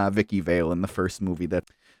than Vicky Vale in the first movie. That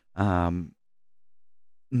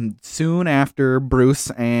soon after Bruce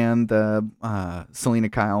and Selena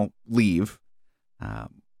Kyle leave,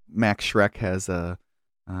 Max Shrek has a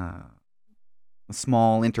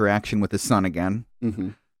small interaction with his son again. Mm-hmm.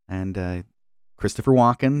 And Christopher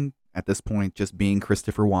Walken, at this point just being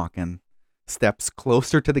Christopher Walken, steps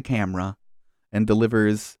closer to the camera and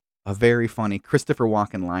delivers a very funny Christopher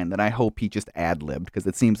Walken line that I hope he just ad-libbed, because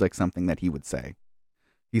it seems like something that he would say.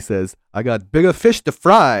 He says, "I got bigger fish to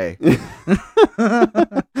fry."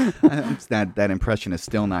 That impression is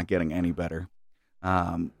still not getting any better.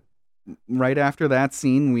 Right after that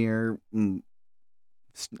scene, we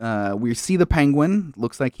see the Penguin.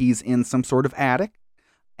 Looks like he's in some sort of attic.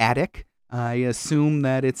 I assume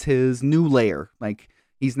that it's his new lair. Like,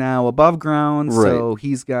 he's now above ground, so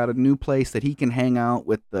he's got a new place that he can hang out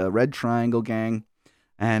with the Red Triangle gang.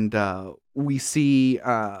 And we see,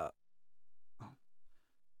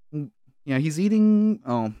 he's eating.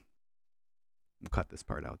 Oh, we'll cut this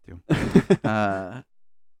part out too.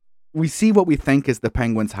 We see what we think is the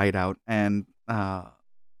Penguin's hideout, and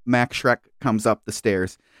Max Shrek comes up the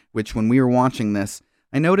stairs, which when we were watching this,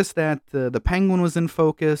 I noticed that the Penguin was in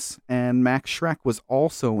focus and Max Shrek was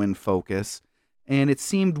also in focus, and it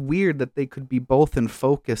seemed weird that they could be both in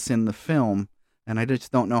focus in the film, and I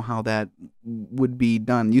just don't know how that would be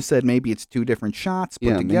done. You said maybe it's two different shots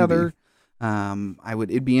put together.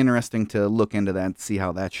 It'd be interesting to look into that and see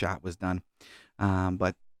how that shot was done.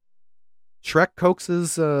 But Shrek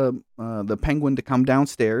coaxes the penguin to come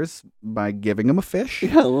downstairs by giving him a fish.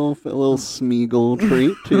 Yeah, a little Smeagol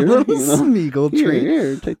treat here. Smeagol treat.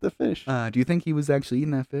 Here, take the fish. Do you think he was actually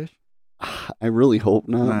eating that fish? I really hope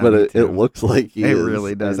not, but Me it too. looks like he is. It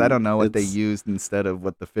really does. I don't know what they it's- used instead of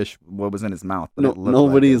what was in his mouth. But No, it looked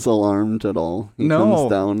nobody's like alarmed at all. He No.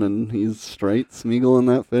 comes down and he's straight Smeagol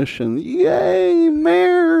that fish, and yay,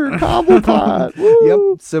 Mayor Cobblepot!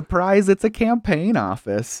 Woo! Yep. Surprise! It's a campaign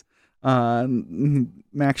office.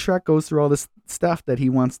 Max Shrek goes through all this stuff that he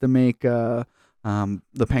wants to make the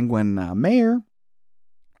penguin mayor.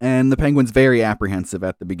 And the penguin's very apprehensive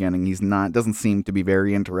at the beginning. Doesn't seem to be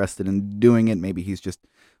very interested in doing it. Maybe he's just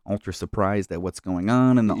ultra surprised at what's going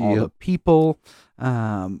on and all the people.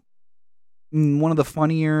 One of the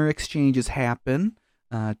funnier exchanges happen.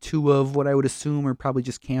 Two of what I would assume are probably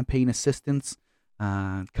just campaign assistants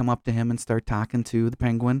come up to him and start talking to the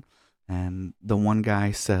penguin. And the one guy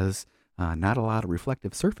says, not a lot of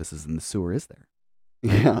reflective surfaces in the sewer, is there?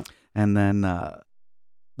 Yeah. And then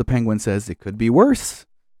the penguin says, it could be worse.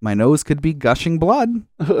 My nose could be gushing blood.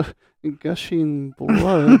 Gushing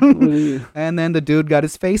blood. What do you- And then the dude got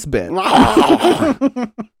his face bit.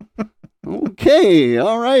 Okay,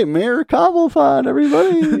 all right, Mayor Cobblepot,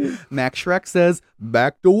 everybody. Max Shrek says,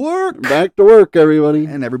 back to work. Back to work, everybody.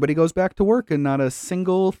 And everybody goes back to work, and not a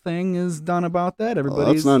single thing is done about that. Well,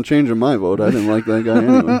 Everybody's that's not changing my vote. I didn't like that guy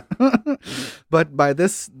anyway. But by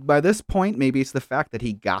this point, maybe it's the fact that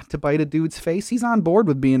he got to bite a dude's face. He's on board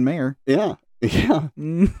with being mayor. Yeah.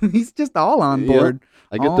 He's just all on board.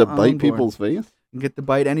 I get All to on bite board. people's face. You get to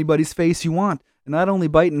bite anybody's face you want. And not only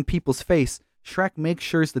biting people's face, Shrek makes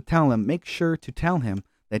sure to tell him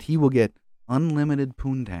that he will get unlimited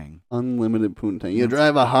poontang. Unlimited poontang. You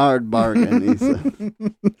drive a hard bargain, he said.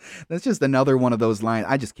 That's just another one of those lines.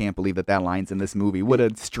 I just can't believe that line's in this movie. What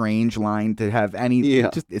a strange line to have any.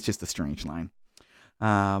 Yeah. It's just a strange line.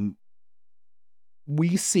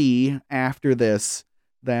 We see after this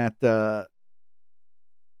that.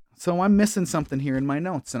 So I'm missing something here in my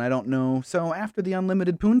notes, and I don't know. So after the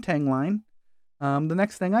unlimited poontang line, the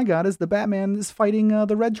next thing I got is the Batman is fighting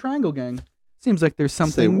the Red Triangle Gang. Seems like there's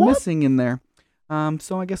something missing in there.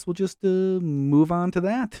 So I guess we'll just move on to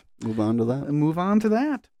that. Move on to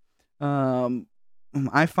that.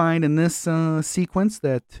 I find in this sequence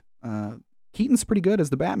that Keaton's pretty good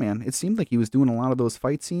as the Batman. It seemed like he was doing a lot of those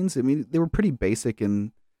fight scenes. I mean, they were pretty basic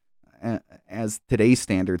and as today's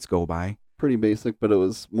standards go by. Pretty basic, but it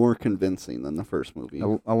was more convincing than the first movie.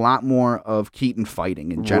 A lot more of Keaton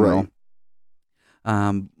fighting in general.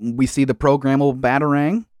 Right. We see the programmable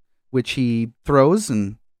Batarang, which he throws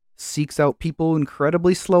and seeks out people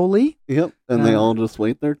incredibly slowly. Yep, and they all just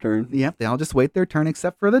wait their turn. Yep, they all just wait their turn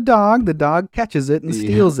except for the dog. The dog catches it and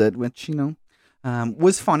steals it, which,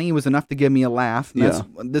 was funny. It was enough to give me a laugh.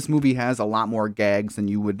 This movie has a lot more gags than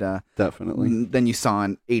you would... Definitely. Than you saw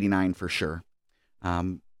in 89 for sure.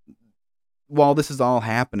 While this is all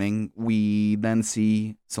happening, we then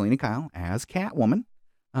see Selena Kyle as Catwoman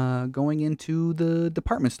going into the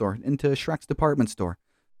department store, into Shrek's department store,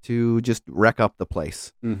 to just wreck up the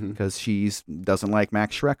place because she doesn't like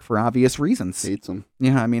Max Shrek for obvious reasons. Hates him.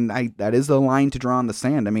 Yeah, I mean, that is the line to draw in the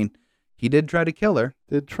sand. I mean, he did try to kill her.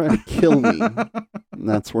 Did try to kill me. And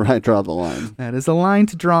that's where I draw the line. That is a line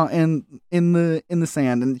to draw in the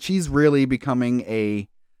sand, and she's really becoming a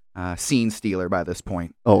scene stealer by this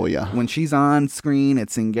point. Oh yeah. When she's on screen,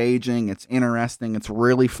 it's engaging, it's interesting, it's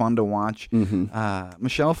really fun to watch.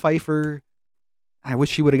 Michelle Pfeiffer, I wish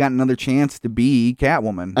she would have gotten another chance to be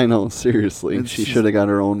Catwoman. I know, seriously. She should have got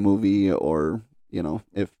her own movie, or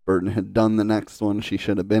if Burton had done the next one, she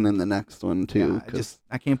should have been in the next one too. Yeah,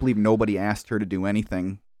 I can't believe nobody asked her to do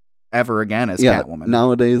anything ever again as Catwoman.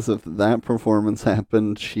 Nowadays, if that performance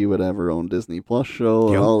happened, she would have her own Disney Plus show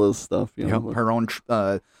and all this stuff. Her own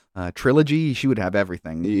trilogy, she would have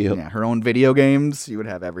everything. Yep. Yeah, her own video games, she would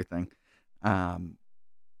have everything.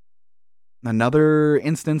 Another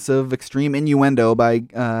instance of extreme innuendo by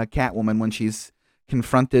Catwoman when she's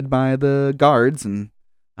confronted by the guards, and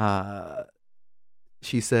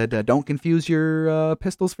she said, "Don't confuse your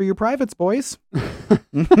pistols for your privates, boys."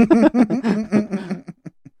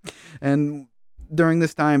 And during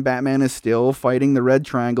this time, Batman is still fighting the Red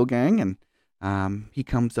Triangle Gang, and he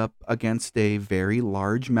comes up against a very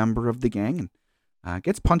large member of the gang and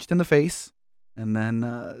gets punched in the face. And then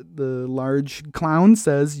the large clown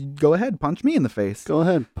says, "Go ahead, punch me in the face." Go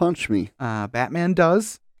ahead, punch me. Batman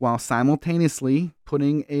does, while simultaneously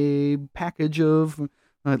putting a package of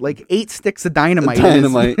like 8 sticks of dynamite in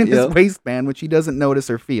his Yep. waistband, which he doesn't notice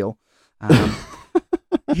or feel.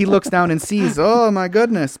 he looks down and sees, oh my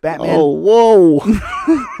goodness, Batman. Oh, whoa.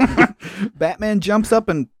 Batman jumps up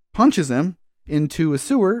and punches him into a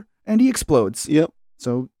sewer, and he explodes. Yep.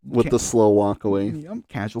 So With the slow walk away. Yep,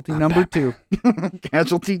 casualty number 2.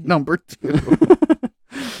 Casualty number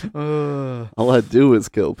 2. All I do is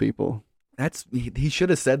kill people. He should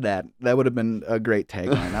have said that. That would have been a great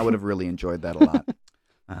tagline. I would have really enjoyed that a lot.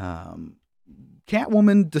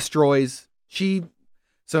 Catwoman destroys.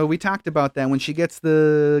 So we talked about that when she gets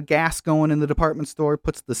the gas going in the department store,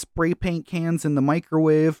 puts the spray paint cans in the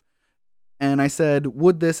microwave, and I said,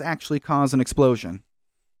 would this actually cause an explosion?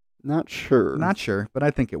 Not sure. Not sure, but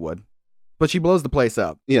I think it would. But she blows the place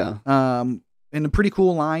up. Yeah. And a pretty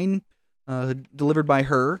cool line delivered by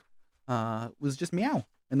her was just meow.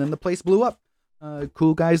 And then the place blew up.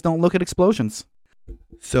 Cool guys don't look at explosions.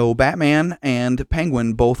 So Batman and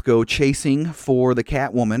Penguin both go chasing for the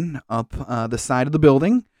Catwoman up the side of the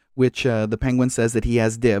building, which the Penguin says that he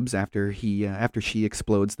has dibs after she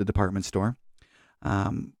explodes the department store.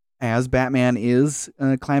 As Batman is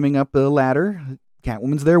climbing up the ladder,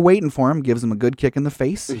 Catwoman's there waiting for him, gives him a good kick in the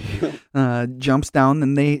face, jumps down,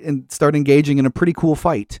 and they start engaging in a pretty cool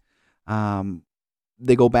fight.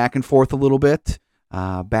 They go back and forth a little bit.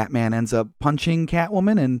 Batman ends up punching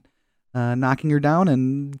Catwoman and knocking her down,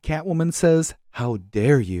 and Catwoman says, "How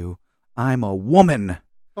dare you? I'm a woman."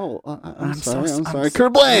 Oh, I'm sorry.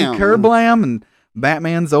 Kerblam! Kerblam! And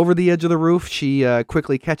Batman's over the edge of the roof. She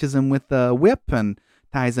quickly catches him with a whip and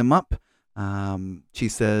ties him up. She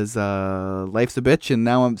says, "Life's a bitch, and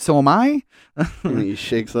now so am I." And he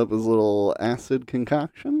shakes up his little acid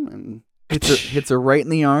concoction and hits her right in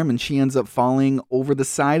the arm, and she ends up falling over the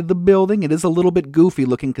side of the building. It is a little bit goofy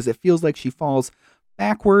looking because it feels like she falls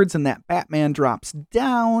backwards and that Batman drops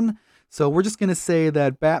down. So we're just going to say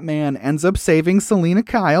that Batman ends up saving Selina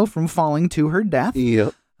Kyle from falling to her death.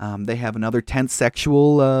 Yep. They have another tense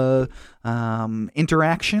sexual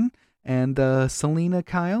interaction, and Selina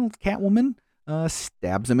Kyle, Catwoman,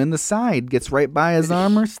 stabs him in the side, gets right by his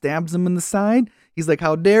armor, stabs him in the side. He's like,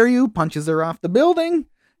 "How dare you?" Punches her off the building.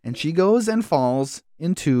 And she goes and falls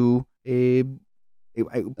into it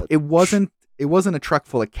wasn't a truck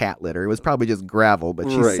full of cat litter. It was probably just gravel, but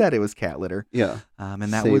she said it was cat litter. Yeah. And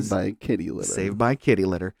that Saved by kitty litter. Saved by kitty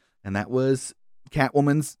litter. And that was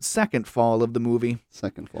Catwoman's second fall of the movie.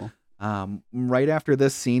 Second fall. Right after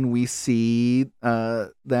this scene, we see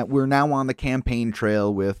that we're now on the campaign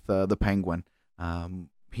trail with the Penguin.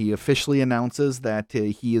 He officially announces that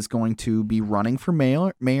he is going to be running for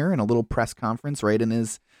mayor in a little press conference right in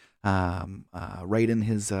his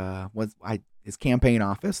his campaign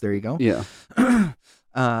office. There you go. Yeah.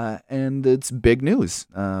 And it's big news.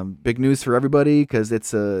 Big news for everybody because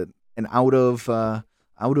it's an out of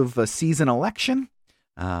a season election.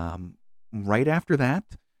 Right after that,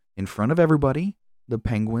 in front of everybody, the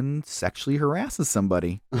Penguin sexually harasses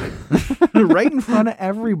somebody right in front of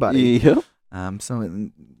everybody. Yep.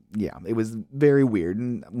 It was very weird.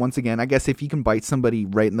 And once again, I guess if you can bite somebody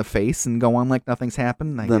right in the face and go on like nothing's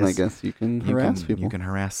happened, I guess you can harass people. You can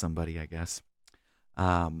harass somebody, I guess.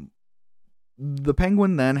 The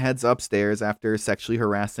Penguin then heads upstairs after sexually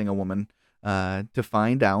harassing a woman to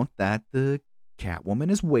find out that the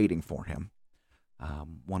Catwoman is waiting for him.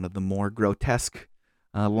 One of the more grotesque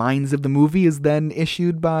lines of the movie is then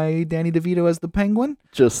issued by Danny DeVito as the Penguin.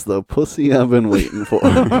 Just the pussy I've been waiting for.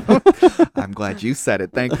 I'm glad you said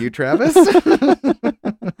it. Thank you, Travis.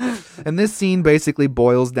 And this scene basically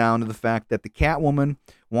boils down to the fact that the Catwoman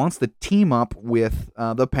wants to team up with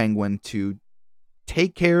the Penguin to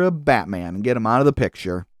take care of Batman and get him out of the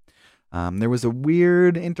picture. There was a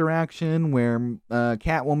weird interaction where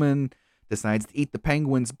Catwoman decides to eat the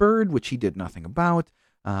Penguin's bird, which he did nothing about.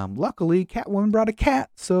 Luckily, Catwoman brought a cat,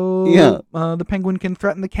 so the Penguin can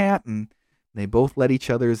threaten the cat, and they both let each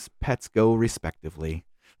other's pets go respectively.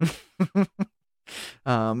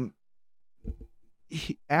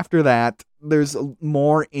 After that, there's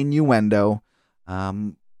more innuendo.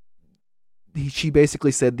 She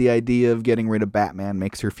basically said the idea of getting rid of Batman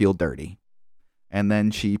makes her feel dirty. And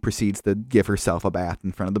then she proceeds to give herself a bath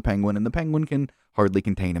in front of the Penguin, and the Penguin can hardly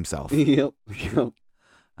contain himself. Yep.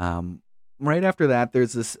 Right after that,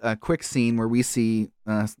 there's this quick scene where we see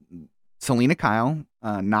Selina Kyle,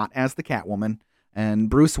 not as the Catwoman, and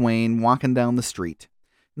Bruce Wayne walking down the street.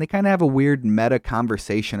 And they kind of have a weird meta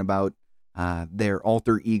conversation about their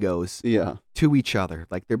alter egos to each other.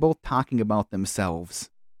 Like they're both talking about themselves.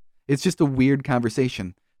 It's just a weird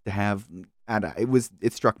conversation to have.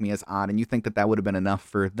 It struck me as odd, and you think that would have been enough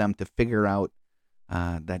for them to figure out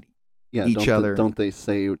that each other. Don't they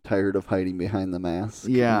say tired of hiding behind the mask?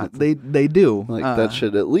 Yeah, they do. Like that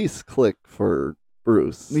should at least click for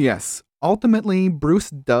Bruce. Yes. ultimately, Bruce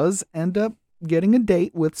does end up getting a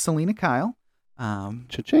date with Selena Kyle.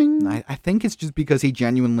 Cha-ching. I think it's just because he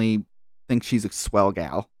genuinely thinks she's a swell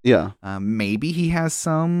gal. Yeah. Maybe he has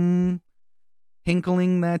some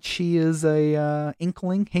hinkling that she is a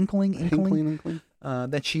inkling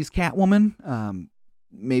that she's Catwoman.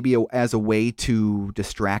 Maybe as a way to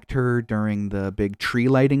distract her during the big tree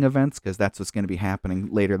lighting events, because that's what's going to be happening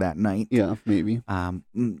later that night. Yeah, maybe.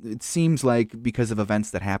 It seems like because of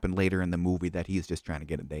events that happened later in the movie that he's just trying to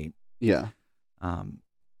get a date. Yeah.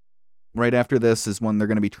 Right after this is when they're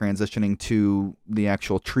going to be transitioning to the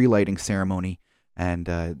actual tree lighting ceremony, and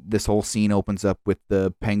this whole scene opens up with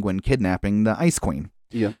the Penguin kidnapping the Ice Queen.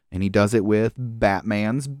 Yeah. And he does it with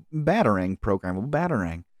Batman's programmable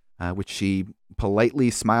batarang, which she politely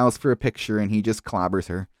smiles for a picture, and he just clobbers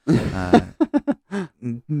her,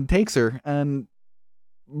 takes her, and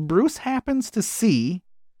Bruce happens to see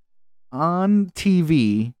on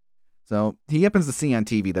TV. So he happens to see on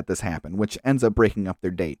TV that this happened, which ends up breaking up their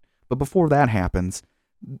date. But before that happens,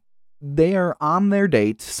 they are on their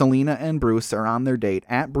date. Selena and Bruce are on their date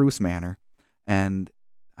at Bruce Manor, and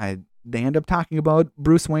they end up talking about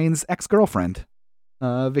Bruce Wayne's ex-girlfriend,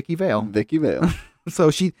 Vicky Vale. Vicky Vale.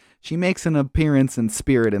 So she makes an appearance in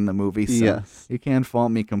spirit in the movie, so yes. You can't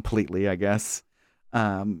fault me completely, I guess.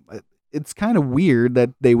 It's kind of weird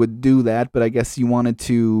that they would do that, but I guess you wanted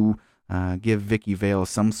to give Vicky Vale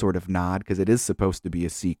some sort of nod, because it is supposed to be a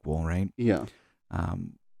sequel, right? Yeah.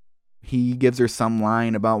 He gives her some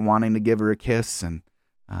line about wanting to give her a kiss, and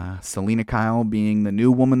Selena Kyle, being the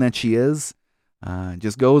new woman that she is,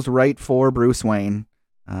 just goes right for Bruce Wayne.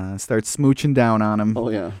 Starts smooching down on him. Oh,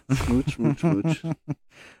 yeah. Smooch, smooch, smooch.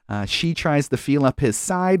 She tries to feel up his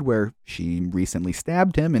side where she recently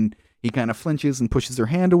stabbed him, and he kind of flinches and pushes her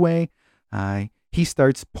hand away. He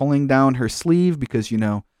starts pulling down her sleeve because,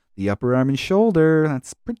 the upper arm and shoulder,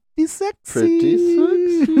 that's pretty sexy.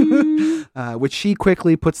 Which she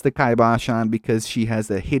quickly puts the kibosh on because she has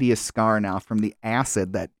a hideous scar now from the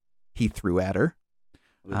acid that he threw at her.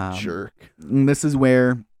 Jerk. And this is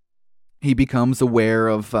where he becomes aware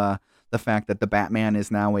of the fact that the Batman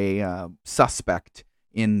is now a suspect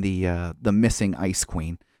in the missing Ice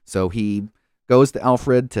Queen. So he goes to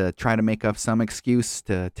Alfred to try to make up some excuse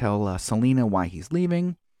to tell Selena why he's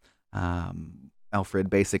leaving. Alfred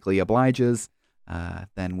basically obliges.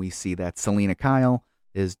 Then we see that Selena Kyle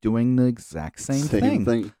is doing the exact same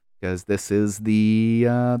thing. Because this is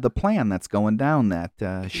the plan that's going down, that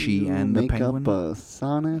she and the Penguin make up a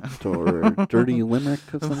sonnet or a dirty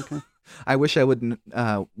limerick of some kind. I wish we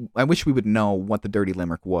would know what the dirty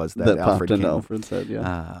limerick was that Alfred popped into Alfred's head.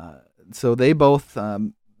 Yeah. So they both.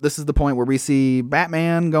 This is the point where we see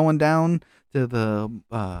Batman going down to the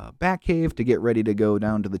Batcave to get ready to go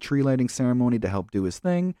down to the tree lighting ceremony to help do his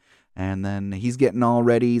thing, and then he's getting all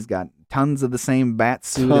ready. He's got tons of the same bat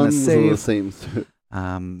suit and a safe. Tons of the same suit.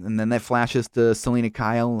 And then that flashes to Selena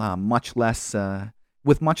Kyle,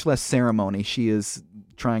 with much less ceremony. She is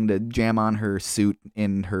trying to jam on her suit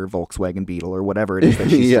in her Volkswagen Beetle or whatever it is that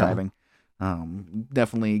she's driving.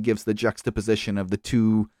 Definitely gives the juxtaposition of the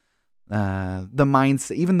two, the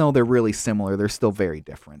mindset. Even though they're really similar, they're still very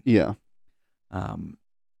different. Yeah.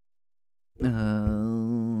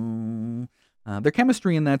 Their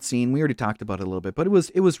chemistry in that scene, we already talked about it a little bit, but it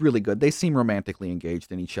was really good. They seem romantically engaged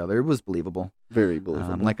in each other. It was believable. Very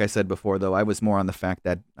believable. Like I said before, though, I was more on the fact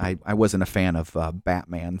that I wasn't a fan of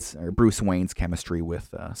Batman's or Bruce Wayne's chemistry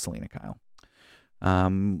with Selena Kyle.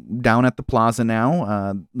 Down at the plaza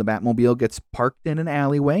now, the Batmobile gets parked in an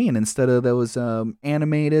alleyway, and instead of those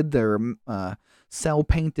animated, they're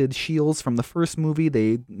cell-painted shields from the first movie,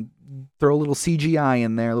 they throw a little CGI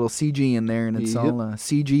in there, a little CG in there, and it's all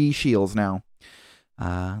CG shields now.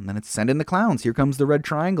 And then it's send in the clowns. Here comes the Red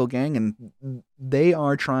Triangle gang, and they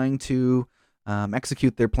are trying to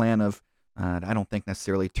execute their plan of, I don't think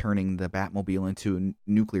necessarily turning the Batmobile into a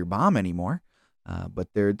nuclear bomb anymore, but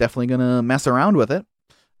they're definitely going to mess around with it.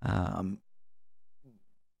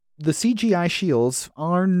 The CGI shields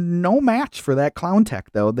are no match for that clown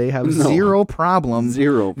tech, though. They have zero problem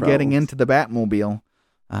getting into the Batmobile.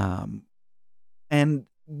 And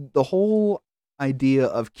the whole idea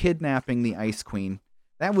of kidnapping the Ice Queen,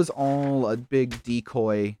 that was all a big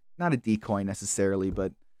decoy. Not a decoy necessarily,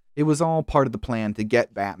 but it was all part of the plan to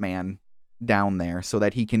get Batman down there so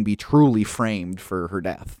that he can be truly framed for her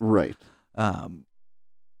death. Right.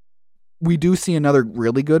 We do see another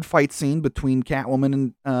really good fight scene between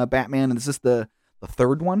Catwoman and Batman, and is this the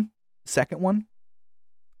third one? Second one?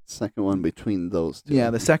 Second one between those two.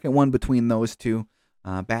 Yeah, the second one between those two.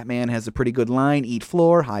 Batman has a pretty good line, eat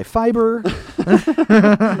floor, high fiber.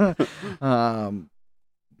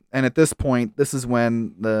 And at this point, this is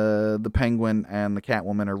when the Penguin and the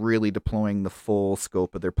Catwoman are really deploying the full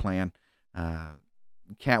scope of their plan.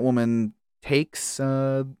 Catwoman takes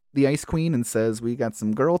the Ice Queen and says, "We got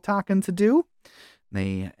some girl talking to do."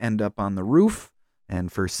 They end up on the roof,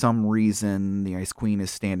 and for some reason, the Ice Queen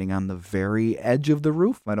is standing on the very edge of the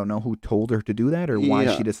roof. I don't know who told her to do that or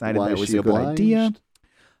why she decided that was a good idea.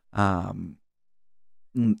 An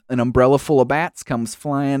umbrella full of bats comes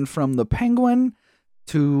flying from the Penguin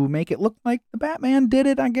to make it look like the Batman did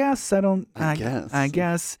it, I guess. I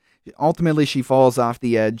guess. Ultimately, she falls off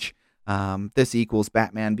the edge. This equals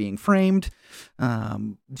Batman being framed.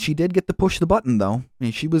 She did get to push the button, though. I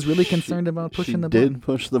mean, she was really concerned about pushing the button. She did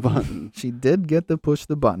push the button. She did get to push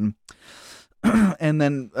the button. And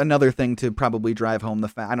then another thing to probably drive home the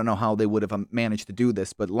fact, I don't know how they would have managed to do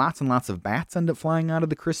this, but lots and lots of bats end up flying out of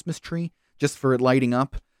the Christmas tree just for it lighting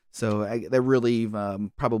up. So that really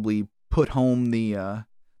probably put home the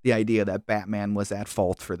idea that Batman was at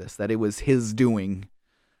fault for this, that it was his doing.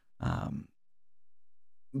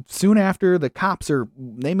 Soon after, the cops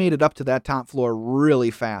they made it up to that top floor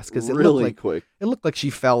really fast because it looked quick. It looked like she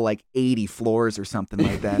fell like 80 floors or something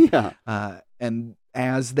like that. Yeah. And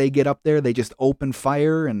as they get up there, they just open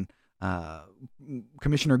fire, and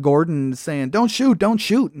Commissioner Gordon is saying, "Don't shoot, don't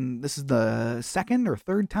shoot." And this is the second or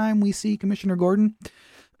third time we see Commissioner Gordon.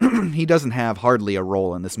 He doesn't have hardly a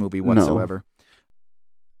role in this movie whatsoever. No.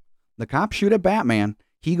 The cops shoot at Batman.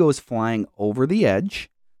 He goes flying over the edge.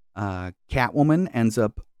 Catwoman ends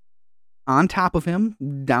up on top of him,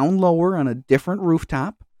 down lower on a different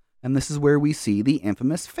rooftop, and this is where we see the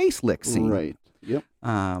infamous face lick scene. Right. Yep.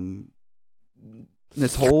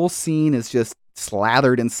 This whole scene is just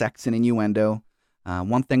slathered in sex and innuendo.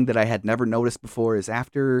 One thing that I had never noticed before is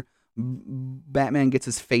after Batman gets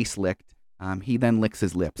his face licked, he then licks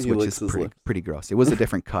his lips, which is pretty gross. It was a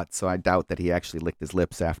different cut, so I doubt that he actually licked his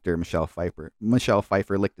lips after Michelle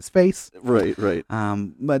Pfeiffer licked his face. Right.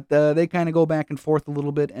 But they kind of go back and forth a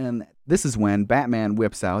little bit, and this is when Batman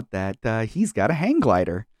whips out that he's got a hang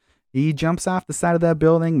glider. He jumps off the side of that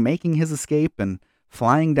building, making his escape and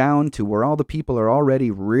flying down to where all the people are already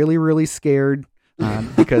really, really scared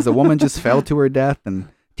because a woman just fell to her death, and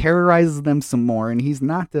terrorizes them some more, and he's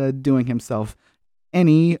not doing himself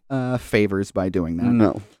any favors by doing that.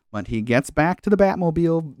 No. But he gets back to the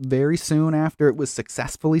Batmobile very soon after it was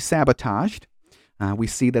successfully sabotaged. We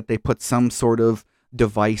see that they put some sort of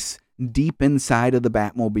device deep inside of the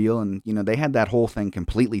Batmobile, and they had that whole thing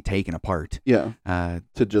completely taken apart. Yeah.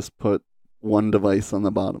 To just put one device on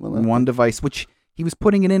the bottom of that. One device, which he was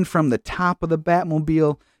putting it in from the top of the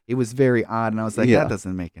Batmobile. It was very odd, and I was like, that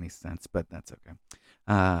doesn't make any sense, but that's okay.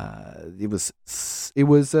 It was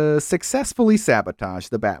successfully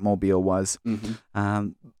sabotaged. The Batmobile was. Mm-hmm.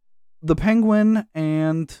 The Penguin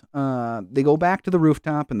and they go back to the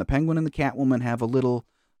rooftop, and the Penguin and the Catwoman have a little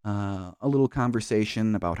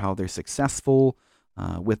conversation about how they're successful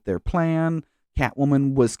with their plan.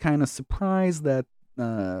 Catwoman was kind of surprised that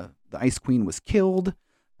the Ice Queen was killed,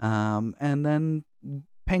 and then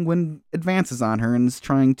Penguin advances on her and is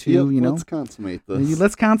trying to, let's consummate this.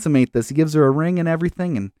 Let's consummate this. He gives her a ring and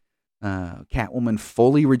everything, and Catwoman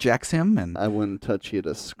fully rejects him. And I wouldn't touch you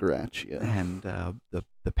to scratch you. And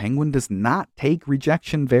the Penguin does not take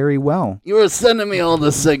rejection very well. You were sending me all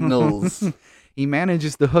the signals. He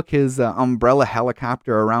manages to hook his umbrella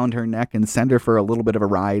helicopter around her neck and send her for a little bit of a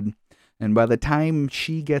ride. And by the time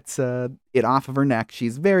she gets it off of her neck,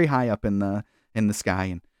 she's very high up in the sky,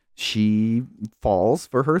 and she falls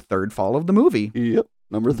for her third fall of the movie. Yep,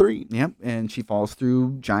 number 3. Yep, and she falls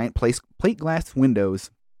through giant plate glass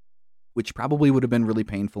windows, which probably would have been really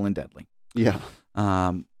painful and deadly. Yeah.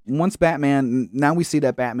 Now we see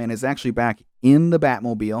that Batman is actually back in the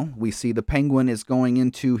Batmobile. We see the Penguin is going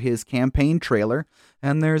into his campaign trailer,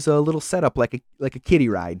 and there's a little setup like a kiddie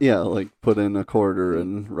ride. Yeah, like put in a quarter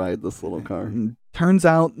and ride this little car. And turns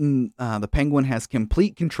out the Penguin has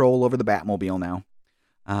complete control over the Batmobile now.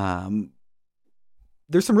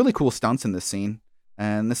 There's some really cool stunts in this scene,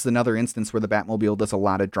 and this is another instance where the Batmobile does a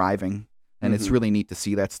lot of driving, and it's really neat to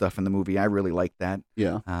see that stuff in the movie. I really like that.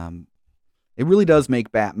 Yeah. It really does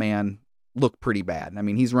make Batman look pretty bad. I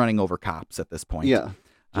mean, he's running over cops at this point. Yeah,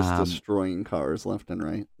 just destroying cars left and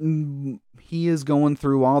right. He is going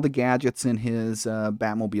through all the gadgets in his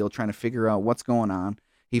Batmobile, trying to figure out what's going on.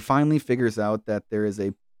 He finally figures out that there is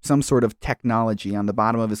some sort of technology on the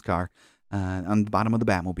bottom of his car, on the bottom of the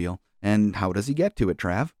Batmobile. And how does he get to it,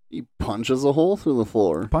 Trav? He punches a hole through the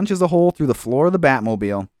floor. Punches a hole through the floor of the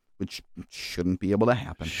Batmobile, which shouldn't be able to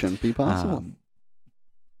happen. Shouldn't be possible.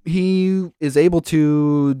 He is able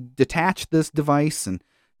to detach this device and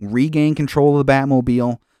regain control of the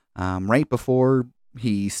Batmobile right before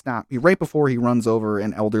right before he runs over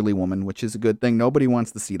an elderly woman, which is a good thing. Nobody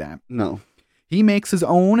wants to see that. No. He makes his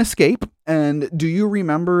own escape. And do you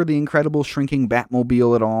remember the incredible shrinking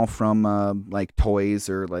Batmobile at all from like toys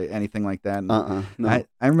or like anything like that? No.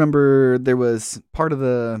 I remember there was part of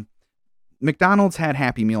the McDonald's had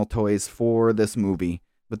Happy Meal toys for this movie,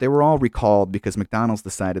 but they were all recalled because McDonald's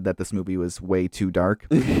decided that this movie was way too dark.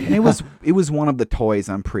 And it was one of the toys,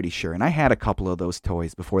 I'm pretty sure. And I had a couple of those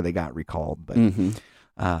toys before they got recalled. But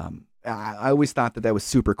I always thought that was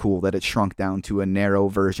super cool that it shrunk down to a narrow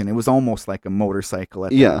version. It was almost like a motorcycle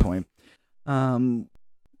at that point.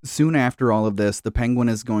 Soon after all of this, the Penguin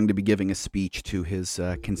is going to be giving a speech to his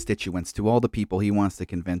constituents, to all the people he wants to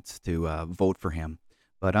convince to vote for him.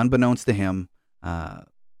 But unbeknownst to him,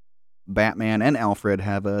 Batman and Alfred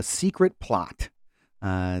have a secret plot.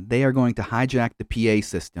 They are going to hijack the PA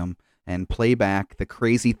system and play back the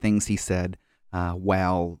crazy things he said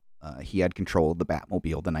while he had control of the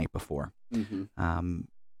Batmobile the night before.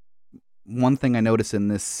 One thing I noticed in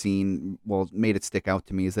this scene, made it stick out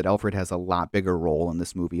to me, is that Alfred has a lot bigger role in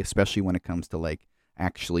this movie, especially when it comes to like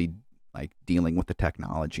actually like dealing with the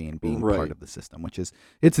technology and being part of the system,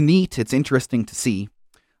 it's neat. It's interesting to see.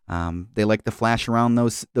 They like to flash around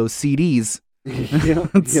those CDs.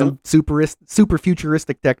 Some super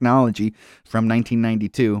futuristic technology from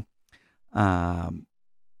 1992.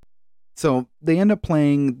 So they end up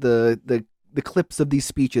playing the clips of these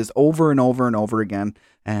speeches over and over and over again,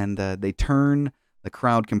 and they turn the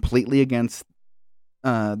crowd completely against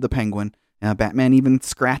the Penguin. Batman even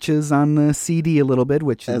scratches on the CD a little bit,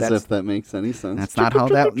 which if that makes any sense. That's not how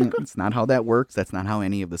that. It's not how that works. That's not how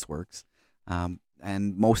any of this works.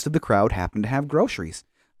 And most of the crowd happened to have groceries.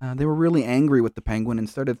 They were really angry with the Penguin and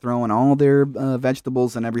started throwing all their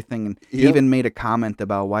vegetables and everything, and even made a comment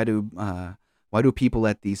about why do people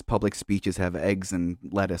at these public speeches have eggs and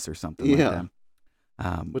lettuce or something like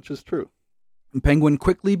that? Which is true. Penguin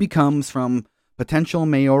quickly becomes from potential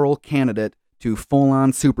mayoral candidate to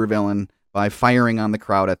full-on supervillain by firing on the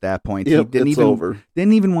crowd at that point. Yep, he didn't over.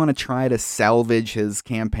 Didn't even want to try to salvage his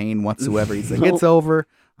campaign whatsoever. He's like, it's over.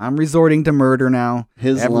 I'm resorting to murder now.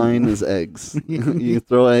 His line is eggs. You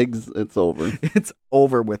throw eggs, it's over. It's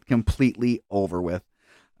over with, completely over with.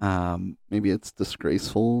 Maybe it's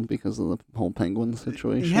disgraceful because of the whole Penguin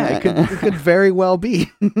situation. Yeah, it could very well be.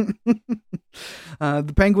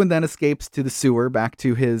 The Penguin then escapes to the sewer, back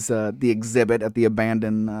to his the exhibit at the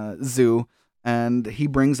abandoned zoo, and he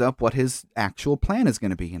brings up what his actual plan is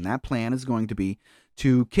going to be. And that plan is going to be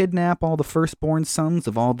to kidnap all the firstborn sons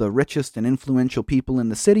of all the richest and influential people in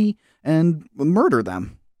the city and murder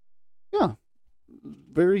them. Yeah.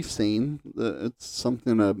 Very sane. It's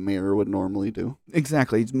something a mayor would normally do.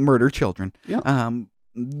 Exactly. Murder children. Yeah.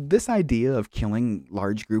 This idea of killing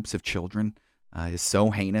large groups of children is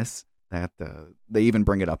so heinous that they even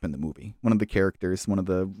bring it up in the movie. One of the characters, one of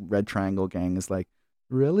the Red Triangle gang, is like,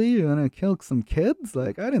 really? You want to kill some kids?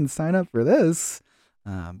 Like, I didn't sign up for this.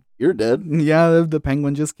 You're dead. Yeah, the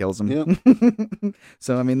Penguin just kills him. Yep.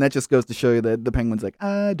 So, I mean, that just goes to show you that the Penguin's like,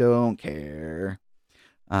 I don't care.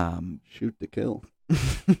 Shoot to kill.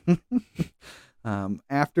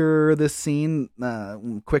 After this scene,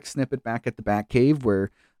 quick snippet back at the Batcave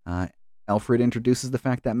where Alfred introduces the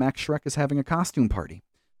fact that Max Schreck is having a costume party.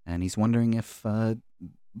 And he's wondering if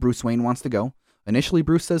Bruce Wayne wants to go. Initially,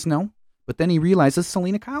 Bruce says no, but then he realizes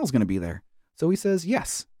Selina Kyle's going to be there. So he says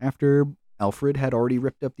yes, after Alfred had already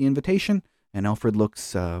ripped up the invitation, and Alfred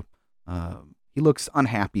looks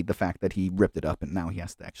unhappy the fact that he ripped it up and now he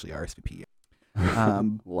has to actually RSVP. A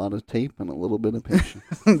lot of tape and a little bit of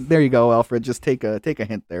patience. There you go, Alfred. Just take a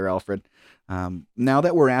hint there, Alfred. Now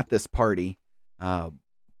that we're at this party,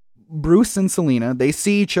 Bruce and Selina, they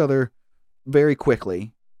see each other very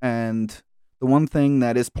quickly, and the one thing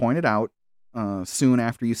that is pointed out soon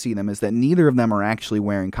after you see them is that neither of them are actually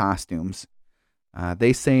wearing costumes.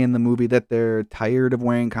 They say in the movie that they're tired of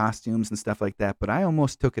wearing costumes and stuff like that, but I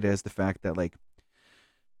almost took it as the fact that, like,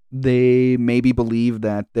 they maybe believe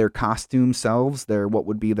that their costume selves, what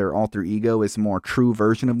would be their alter ego, is a more true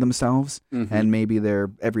version of themselves, and maybe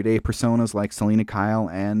their everyday personas like Selina Kyle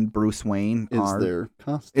and Bruce Wayne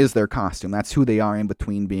is their costume. That's who they are in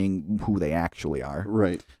between being who they actually are.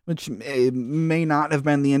 Right. Which may not have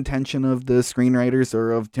been the intention of the screenwriters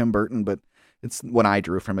or of Tim Burton, but it's what I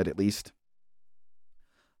drew from it, at least.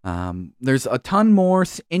 There's a ton more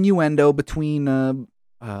innuendo between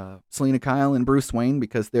Selina Kyle and Bruce Wayne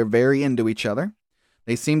because they're very into each other.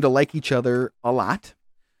 They seem to like each other a lot.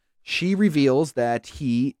 She reveals that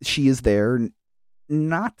she is there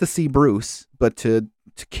not to see Bruce, but to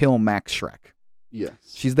kill Max Schreck. Yes.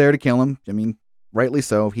 She's there to kill him. I mean, rightly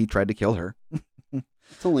so. He tried to kill her.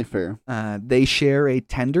 It's only fair. They share a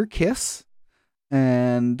tender kiss,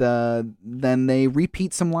 and then they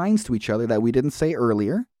repeat some lines to each other that we didn't say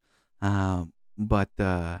earlier. But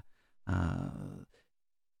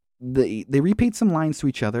they repeat some lines to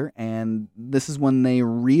each other, and this is when they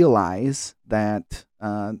realize that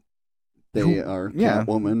They are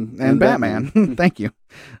Catwoman and Batman. Thank you.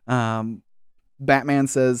 Batman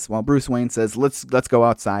says, Bruce Wayne says, let's go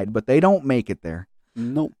outside, but they don't make it there.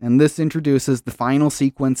 Nope. And this introduces the final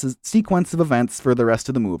sequence of events for the rest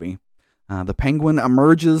of the movie. The Penguin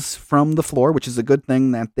emerges from the floor, which is a good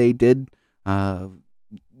thing that they did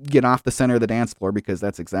get off the center of the dance floor, because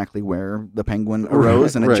that's exactly where the Penguin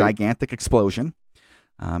arose in a gigantic explosion.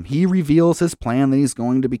 He reveals his plan that he's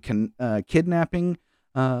going to be kidnapping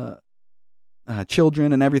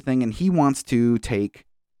children and everything, and he wants to take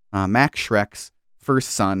Max Shrek's first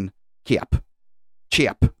son, Chip.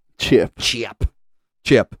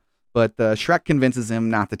 But Shrek convinces him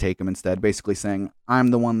not to take him instead, basically saying, I'm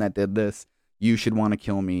the one that did this. You should want to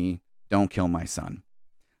kill me. Don't kill my son.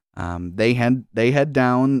 They head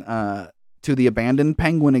down to the abandoned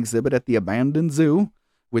penguin exhibit at the abandoned zoo,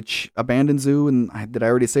 and did I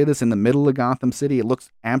already say this, in the middle of Gotham City? It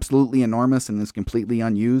looks absolutely enormous and is completely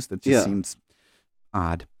unused. It just seems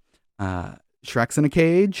odd. Shrek's in a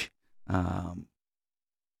cage.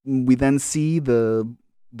 We then see the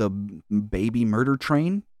baby murder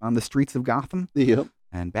train on the streets of Gotham. Yep.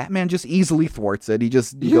 And Batman just easily thwarts it. He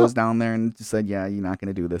goes down there and just said, yeah, you're not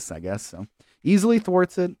going to do this, I guess. So easily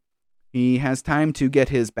thwarts it. He has time to get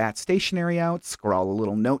his bat stationery out, scrawl a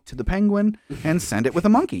little note to the Penguin, and send it with a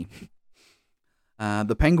monkey.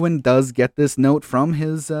 The Penguin does get this note from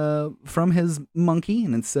his monkey,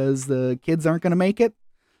 and it says the kids aren't going to make it.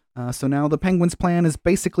 So now the Penguin's plan is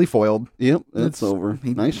basically foiled. Yep, it's over.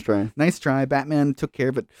 Nice try. Nice try. Batman took care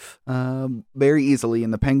of it very easily,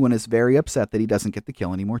 and the Penguin is very upset that he doesn't get to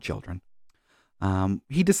kill any more children.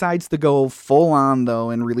 He decides to go full on, though,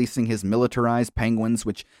 in releasing his militarized penguins,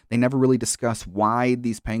 which they never really discuss why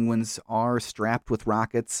these penguins are strapped with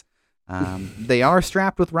rockets. They are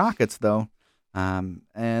strapped with rockets, though.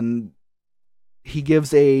 And he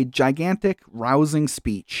gives a gigantic, rousing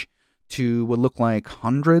speech to what look like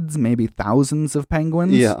hundreds, maybe thousands of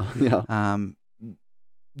penguins. Yeah.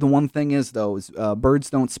 The one thing is, though, birds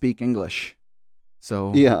don't speak English.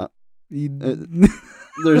 So yeah.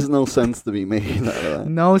 There's no sense to be made out of that.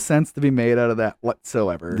 No sense to be made out of that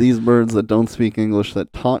whatsoever. These birds that don't speak English,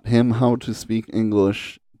 that taught him how to speak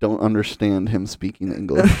English, don't understand him speaking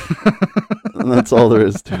English. And that's all there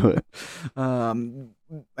is to it.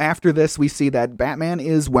 After this, we see that Batman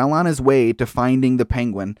is well on his way to finding the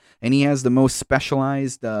Penguin, and he has the most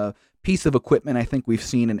specialized piece of equipment I think we've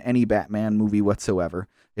seen in any Batman movie whatsoever.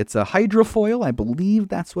 It's a hydrofoil. I believe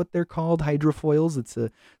that's what they're called, hydrofoils. It's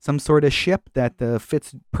some sort of ship that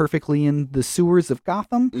fits perfectly in the sewers of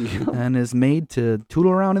Gotham and is made to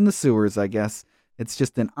tootle around in the sewers, I guess. It's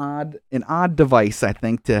just an odd device, I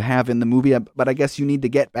think, to have in the movie, but I guess you need to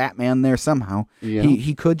get Batman there somehow. Yeah.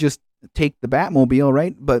 He could just take the Batmobile,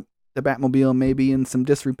 right? But the Batmobile may be in some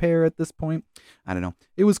disrepair at this point. I don't know.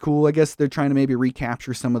 It was cool. I guess they're trying to maybe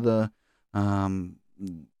recapture some of the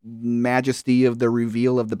majesty of the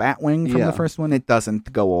reveal of the Batwing from the first one. It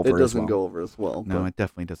doesn't go over as well. It doesn't go over as well. No, it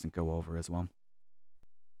definitely doesn't go over as well.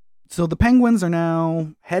 So the Penguins are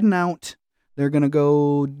now heading out. They're going to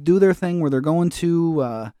go do their thing where they're going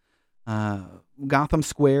to Gotham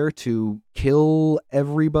Square to kill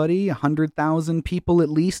everybody, 100,000 people at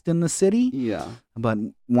least in the city. Yeah. But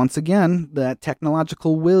once again, that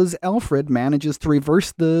technological whiz Alfred manages to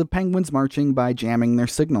reverse the Penguins marching by jamming their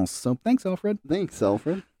signals. So thanks, Alfred. Thanks,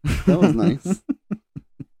 Alfred. That was nice.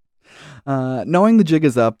 Knowing the jig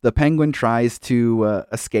is up, the Penguin tries to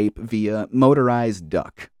escape via motorized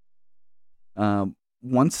duck.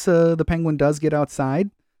 Once the Penguin does get outside,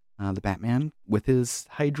 the Batman, with his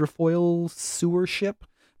hydrofoil sewer ship,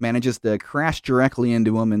 manages to crash directly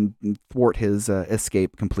into him and thwart his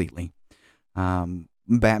escape completely.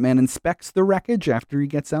 Batman inspects the wreckage after he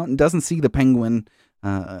gets out and doesn't see the Penguin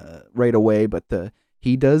right away, but the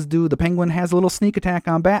Penguin has a little sneak attack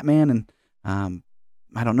on Batman, and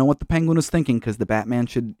I don't know what the Penguin was thinking, because the Batman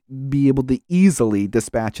should be able to easily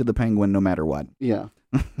dispatch the Penguin no matter what. Yeah.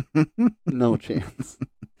 No chance.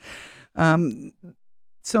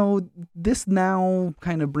 So this now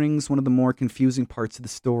kind of brings one of the more confusing parts of the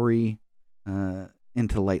story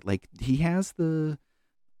into light. Like, he has the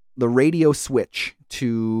radio switch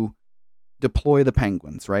to deploy the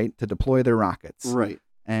Penguins, right? To deploy their rockets. Right.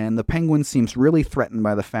 And the Penguin seems really threatened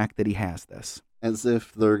by the fact that he has this. As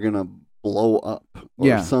if they're going to blow up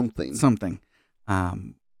or something. Something.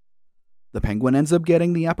 The Penguin ends up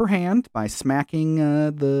getting the upper hand by smacking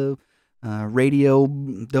the radio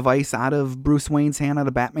device out of Bruce Wayne's hand, out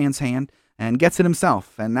of Batman's hand, and gets it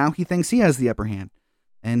himself. And now he thinks he has the upper hand.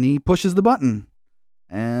 And he pushes the button.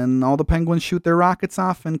 And all the Penguins shoot their rockets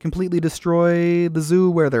off and completely destroy the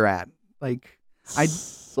zoo where they're at.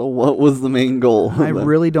 So what was the main goal? I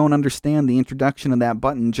really don't understand the introduction of that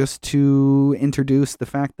button just to introduce the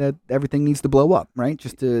fact that everything needs to blow up, right?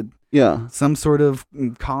 Just to some sort of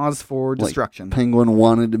cause for destruction. Penguin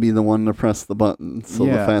wanted to be the one to press the button, so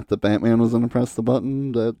the fact that Batman was going to press the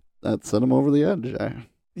button, that set him over the edge.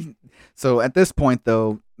 So at this point,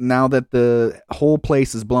 though, now that the whole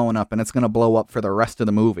place is blowing up and it's going to blow up for the rest of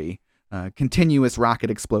the movie, continuous rocket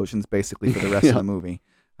explosions basically for the rest of the movie.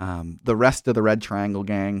 The rest of the Red Triangle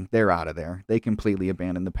gang, they're out of there. They completely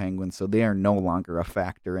abandon the Penguins, so they are no longer a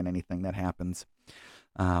factor in anything that happens.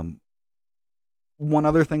 One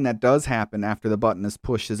other thing that does happen after the button is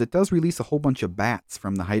pushed is it does release a whole bunch of bats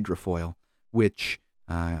from the hydrofoil, which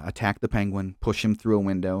attack the Penguin, push him through a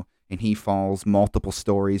window, and he falls multiple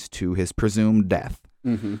stories to his presumed death.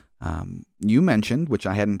 Mm-hmm. You mentioned, which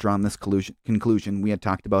I hadn't drawn this conclusion, we had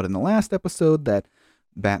talked about in the last episode, that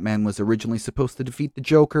Batman was originally supposed to defeat the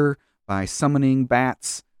Joker by summoning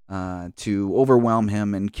bats to overwhelm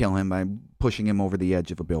him and kill him by pushing him over the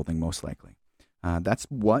edge of a building, most likely. That's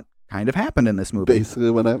what kind of happened in this movie.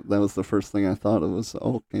 Basically, that was the first thing I thought. It was,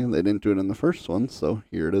 okay, they didn't do it in the first one, so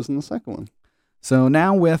here it is in the second one. So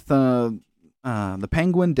now with the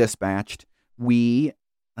Penguin dispatched, we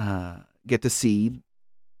get to see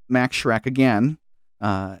Max Schreck again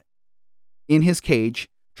in his cage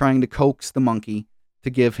trying to coax the monkey to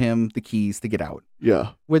give him the keys to get out.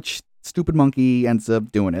 Yeah. Which stupid monkey ends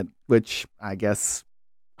up doing it, which I guess...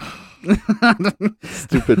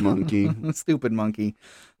 Stupid monkey. Stupid monkey.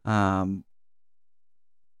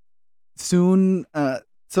 Soon,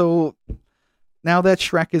 so now that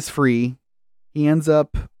Shrek is free, he ends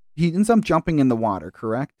up jumping in the water,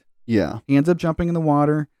 correct? Yeah. He ends up jumping in the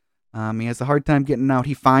water. He has a hard time getting out.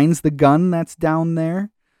 He finds the gun that's down there.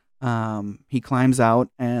 He climbs out,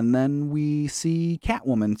 and then we see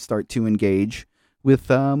Catwoman start to engage with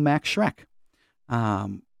Max Schreck.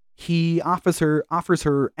 He offers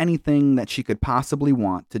her anything that she could possibly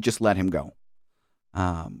want to just let him go.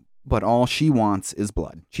 But all she wants is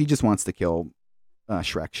blood. She just wants to kill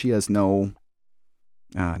Schreck. She has no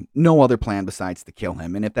other plan besides to kill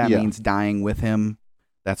him. And if that means dying with him,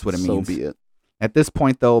 that's what it means. So be it. At this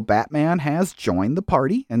point, though, Batman has joined the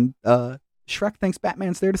party, and Schreck thinks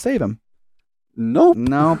Batman's there to save him. Nope.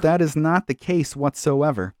 No, that is not the case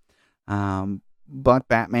whatsoever. But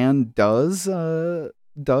Batman does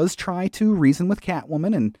try to reason with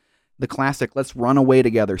Catwoman, and the classic "let's run away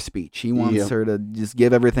together" speech. He wants her to just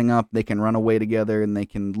give everything up. They can run away together, and they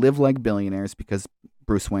can live like billionaires because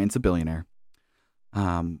Bruce Wayne's a billionaire.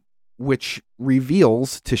 Which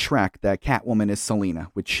reveals to Schreck that Catwoman is Selina,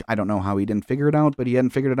 which I don't know how he didn't figure it out, but he hadn't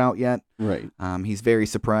figured it out yet. Right. He's very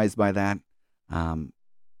surprised by that. And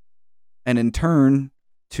in turn,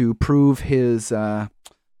 to prove his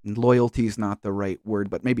loyalty is not the right word,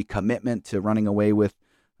 but maybe commitment to running away with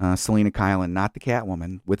Selina Kyle and not the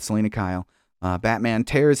Catwoman, with Selina Kyle, Batman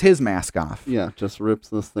tears his mask off. Yeah, just rips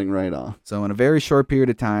this thing right off. So in a very short period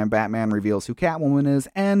of time, Batman reveals who Catwoman is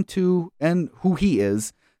and who he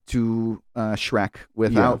is to Schreck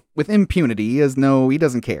with impunity. He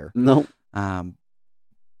doesn't care. No. And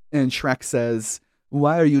Schreck says,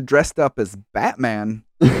 "Why are you dressed up as Batman?"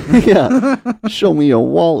 Yeah. Show me your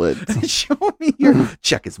wallet. Show me your...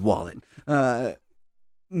 Check his wallet.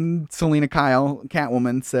 Selina Kyle,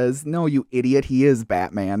 Catwoman, says, "No, you idiot. He is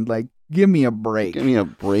Batman. Like, give me a break. Give me a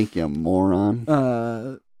break, you moron."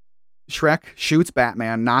 Schreck shoots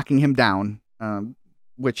Batman, knocking him down,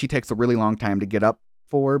 which he takes a really long time to get up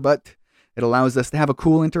for, but it allows us to have a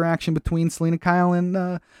cool interaction between Selina Kyle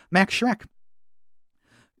and Max Schreck.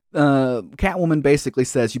 Catwoman basically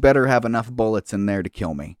says, "You better have enough bullets in there to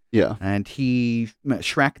kill me." Yeah. And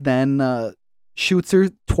Schreck then shoots her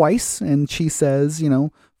twice, and she says,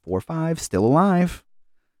 4 or 5, still alive.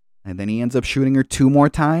 And then he ends up shooting her 2 more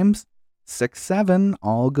times. 6, 7,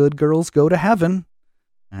 all good girls go to heaven.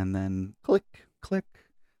 And then click, click.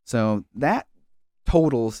 So that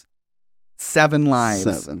totals 7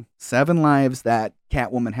 lives. 7 lives that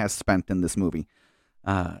Catwoman has spent in this movie.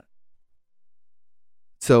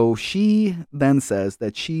 So she then says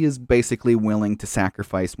that she is basically willing to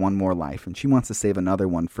sacrifice 1 more life, and she wants to save another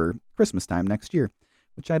one for Christmas time next year,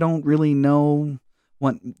 which I don't really know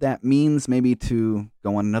what that means. Maybe to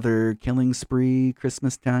go on another killing spree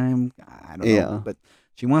Christmas time. I don't know, but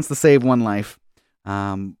she wants to save 1 life.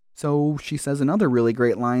 So she says another really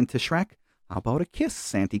great line to Schreck. How about a kiss,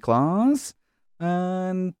 Santa Claus?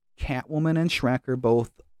 And Catwoman and Shrek are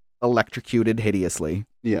both electrocuted hideously.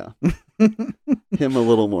 Yeah. Him a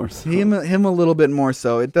little more so. Him a little bit more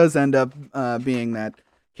so. It does end up being that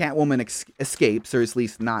Catwoman escapes, or at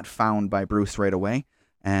least not found by Bruce right away.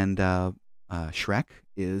 And Shrek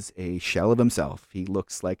is a shell of himself. He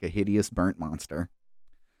looks like a hideous burnt monster.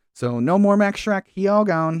 So no more Max Shrek. He all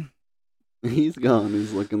gone. He's gone.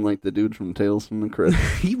 He's looking like the dude from Tales from the Crypt.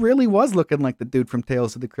 He really was looking like the dude from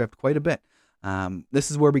Tales of the Crypt quite a bit. This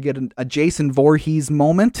is where we get a Jason Voorhees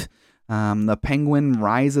moment. The penguin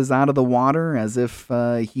rises out of the water as if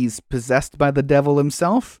he's possessed by the devil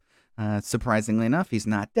himself. Surprisingly enough, he's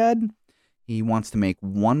not dead. He wants to make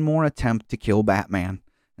one more attempt to kill Batman.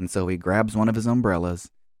 And so he grabs one of his umbrellas,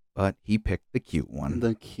 but he picked the cute one.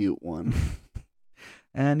 The cute one.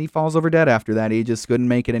 And he falls over dead after that. He just couldn't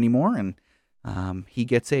make it anymore. And he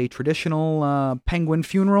gets a traditional penguin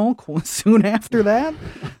funeral soon after that.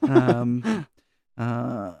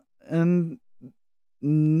 And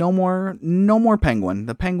no more penguin.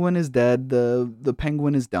 The penguin is dead. The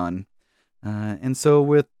penguin is done. And so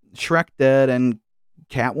with Shrek dead and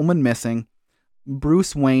Catwoman missing,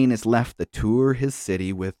 Bruce Wayne is left to tour his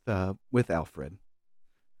city with Alfred.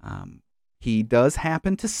 He does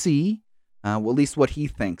happen to see, well, at least what he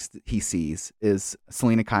thinks he sees is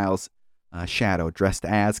Selena Kyle's shadow dressed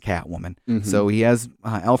as Catwoman. Mm-hmm. So he has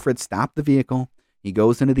Alfred stop the vehicle. He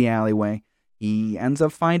goes into the alleyway. He ends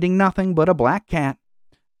up finding nothing but a black cat,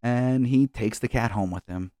 and he takes the cat home with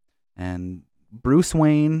him. And Bruce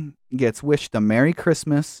Wayne gets wished a Merry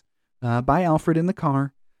Christmas by Alfred in the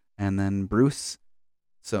car. And then Bruce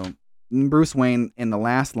Wayne, in the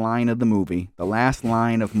last line of the movie, the last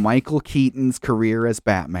line of Michael Keaton's career as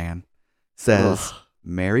Batman, says,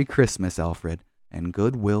 Merry Christmas, Alfred, and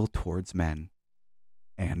goodwill towards men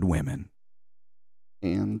and women.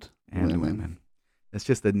 And women. It's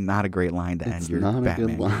just not a great line to end your Batman. It's not a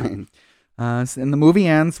good line. And the movie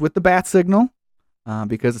ends with the bat signal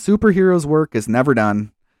because the superhero's work is never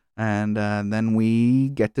done. And then we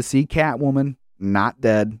get to see Catwoman, not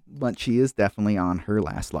dead, but she is definitely on her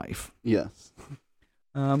last life. Yes.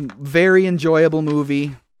 Very enjoyable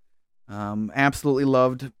movie. Absolutely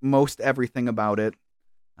loved most everything about it.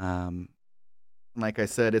 Like I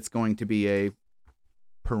said, it's going to be a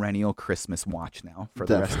perennial Christmas watch now for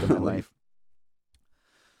the rest of my life.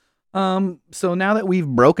 So now that we've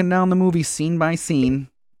broken down the movie scene by scene,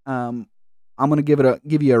 I'm gonna give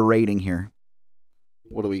you a rating here.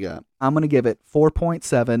 What do we got? I'm gonna give it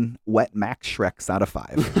 4.7 wet Max Shreks out of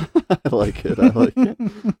 5. I like it.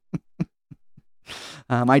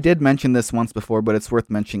 I did mention this once before, but it's worth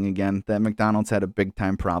mentioning again that McDonald's had a big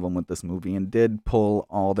time problem with this movie and did pull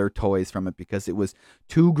all their toys from it because it was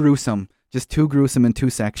too gruesome, just too gruesome and too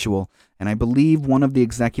sexual. And I believe one of the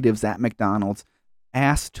executives at McDonald's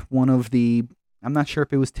asked one of the, I'm not sure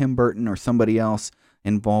if it was Tim Burton or somebody else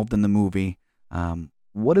involved in the movie,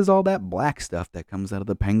 what is all that black stuff that comes out of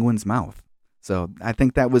the penguin's mouth? So I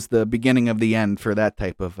think that was the beginning of the end for that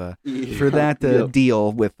type of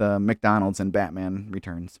deal with McDonald's and Batman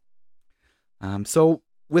Returns. So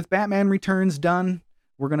with Batman Returns done,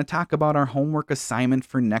 we're going to talk about our homework assignment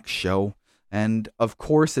for next show. And of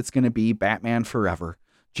course, it's going to be Batman Forever.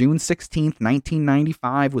 June 16th,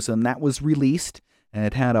 1995 was when that was released. And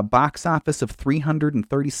it had a box office of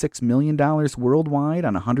 $336 million worldwide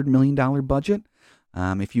on a $100 million budget.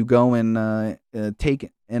 If you go and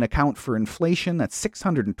take an account for inflation, that's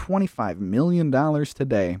 $625 million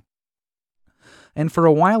today. And for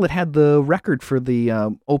a while, it had the record for the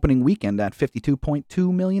opening weekend at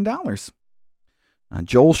 $52.2 million.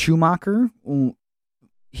 Joel Schumacher,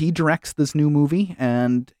 he directs this new movie,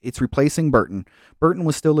 and it's replacing Burton. Burton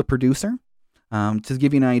was still a producer. To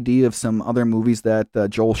give you an idea of some other movies that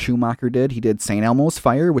Joel Schumacher did, he did St. Elmo's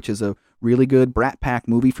Fire, which is a really good Brat Pack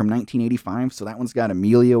movie from 1985. So that one's got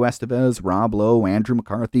Emilio Estevez, Rob Lowe, Andrew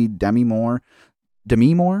McCarthy, Demi Moore. Yeah,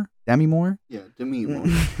 Demi Moore.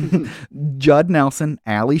 Judd Nelson,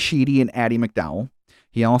 Ali Sheedy, and Addie McDowell.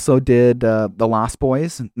 He also did The Lost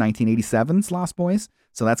Boys, 1987's Lost Boys.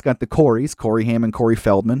 So that's got the Coreys, Corey Haim and Corey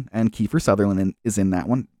Feldman, and Kiefer Sutherland is in that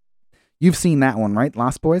one. You've seen that one, right?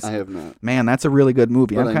 Lost Boys? I have not. Man, that's a really good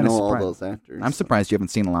movie. But I'm kind of surprised. All those actors. I'm surprised you haven't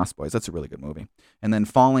seen The Lost Boys. That's a really good movie. And then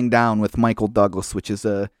Falling Down with Michael Douglas, which is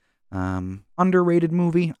a underrated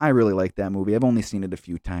movie. I really like that movie. I've only seen it a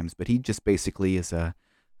few times, but he just basically is a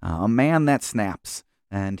man that snaps,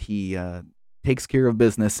 and he takes care of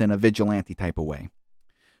business in a vigilante type of way.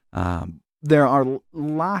 There are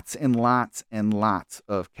lots and lots and lots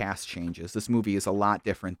of cast changes. This movie is a lot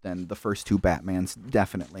different than the first two Batmans,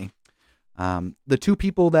 definitely. The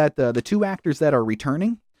two actors that are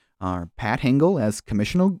returning, are Pat Hingle as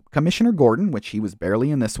Commissioner Gordon, which he was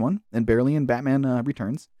barely in this one, and barely in Batman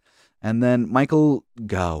Returns. And then Michael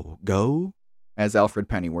Go as Alfred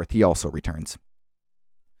Pennyworth. He also returns.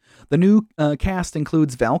 The new cast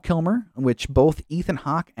includes Val Kilmer, which both Ethan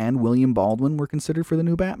Hawke and William Baldwin were considered for the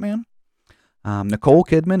new Batman. Nicole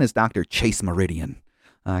Kidman as Dr. Chase Meridian.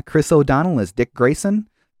 Chris O'Donnell as Dick Grayson.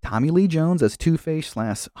 Tommy Lee Jones as Two-Face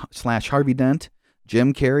slash Harvey Dent.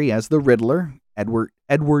 Jim Carrey as the Riddler.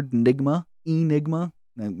 Edward Enigma.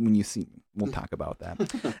 When you see, we'll talk about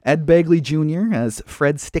that. Ed Begley Jr. as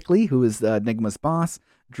Fred Stickley, who is Enigma's boss.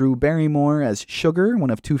 Drew Barrymore as Sugar, one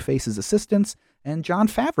of Two-Face's assistants. And Jon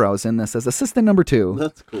Favreau's in this as assistant number 2.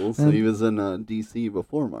 That's cool. So he was in DC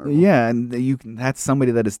before Marvel. Yeah, and that's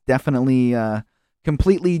somebody that is definitely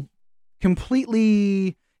completely.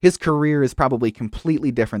 His career is probably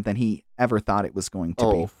completely different than he ever thought it was going to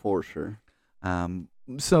be. Oh, for sure.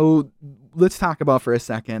 So let's talk about for a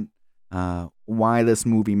second why this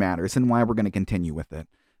movie matters and why we're going to continue with it.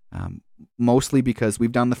 Mostly because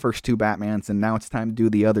we've done the first 2 Batmans, and now it's time to do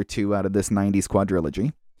the other 2 out of this 90s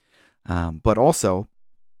quadrilogy. But also,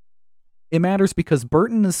 it matters because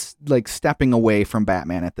Burton is like stepping away from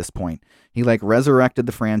Batman at this point. He like resurrected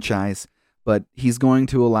the franchise, but he's going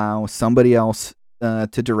to allow somebody else to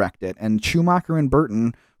direct it. And Schumacher and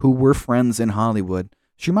Burton, who were friends in Hollywood,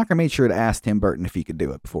 Schumacher made sure to ask Tim Burton if he could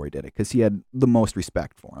do it before he did it because he had the most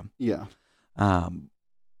respect for him. Yeah.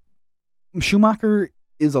 Schumacher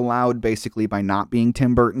is allowed basically by not being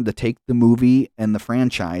Tim Burton to take the movie and the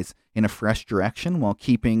franchise in a fresh direction while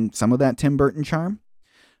keeping some of that Tim Burton charm.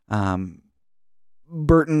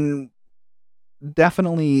 Burton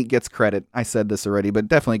definitely gets credit. I said this already, but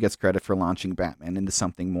definitely gets credit for launching Batman into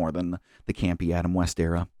something more than the campy Adam West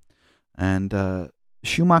era. And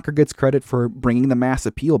Schumacher gets credit for bringing the mass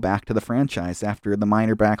appeal back to the franchise after the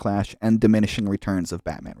minor backlash and diminishing returns of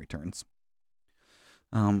Batman Returns.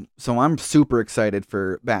 So I'm super excited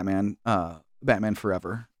for Batman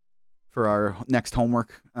Forever, for our next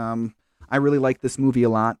homework. I really liked this movie a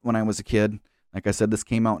lot when I was a kid. Like I said, this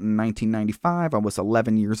came out in 1995. I was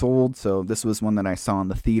 11 years old, so this was one that I saw in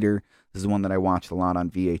the theater. This is one that I watched a lot on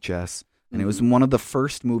VHS, and it was one of the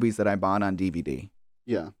first movies that I bought on DVD.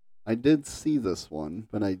 Yeah, I did see this one,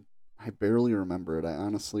 but I barely remember it. I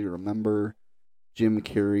honestly remember Jim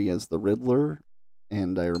Carrey as the Riddler,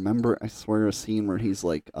 and I swear, a scene where he's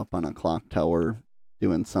like up on a clock tower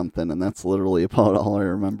doing something, and that's literally about all I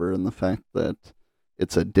remember, and the fact that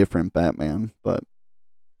it's a different Batman, but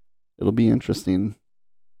it'll be interesting.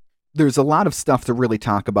 There's a lot of stuff to really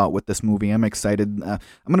talk about with this movie. I'm excited. I'm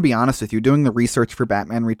going to be honest with you. Doing the research for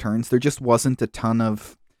Batman Returns, there just wasn't a ton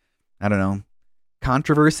of,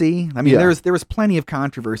 controversy. I mean, there was plenty of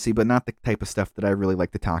controversy, but not the type of stuff that I really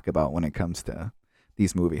like to talk about when it comes to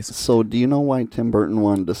these movies. So do you know why Tim Burton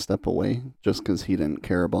wanted to step away? Just because he didn't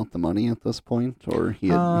care about the money at this point? Or he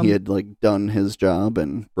had like done his job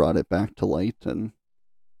and brought it back to light? And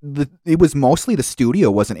it was mostly the studio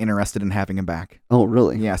wasn't interested in having him back. Oh,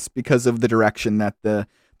 really? Yes, because of the direction that the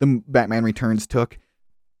Batman Returns took.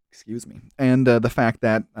 Excuse me. And the fact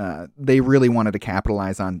that they really wanted to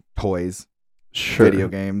capitalize on toys, video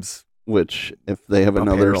games. Which, if they have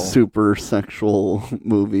another super sexual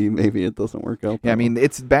movie, maybe it doesn't work out. Yeah, I mean,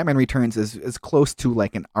 it's Batman Returns is as close to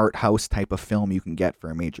like an art house type of film you can get for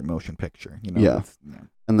a major motion picture. Yeah.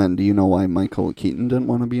 And then, do you know why Michael Keaton didn't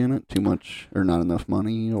want to be in it? Too much or not enough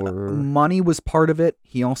money, or money was part of it.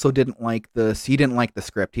 He also didn't like the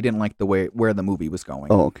script. He didn't like the way where the movie was going.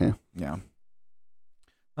 Oh, okay. Yeah.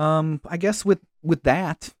 I guess with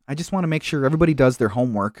that, I just want to make sure everybody does their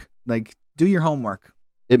homework. Like, do your homework.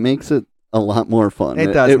 It makes it a lot more fun.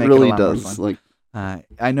 It does. It make really it a lot does. More fun. Like,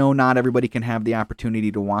 I know not everybody can have the opportunity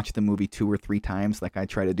to watch the movie 2 or 3 times, like I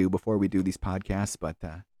try to do before we do these podcasts. But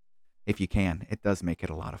if you can, it does make it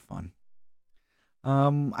a lot of fun.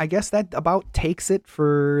 I guess that about takes it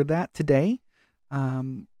for that today.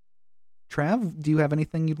 Trav, do you have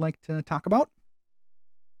anything you'd like to talk about?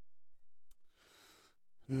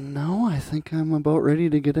 No, I think I'm about ready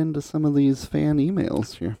to get into some of these fan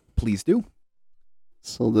emails here. Please do.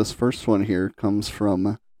 So this first one here comes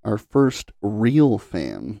from our first real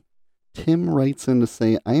fan. Tim writes in to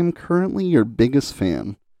say, I am currently your biggest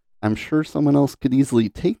fan. I'm sure someone else could easily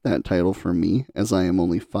take that title from me, as I am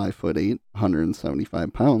only 5'8",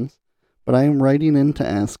 175 pounds. But I am writing in to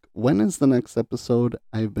ask, when is the next episode?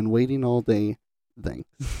 I've been waiting all day. Thanks.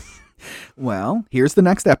 Well, here's the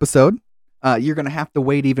next episode. You're going to have to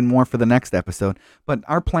wait even more for the next episode. But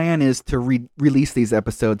our plan is to release these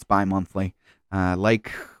episodes bi-monthly.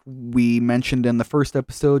 Like we mentioned in the first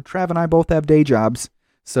episode, Trav and I both have day jobs.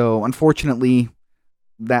 So unfortunately,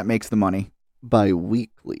 that makes the money.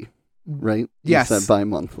 bi-weekly, right? Yes. You said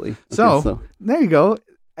bi-monthly. So there you go.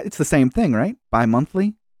 It's the same thing, right?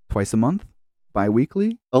 Bi-monthly, twice a month,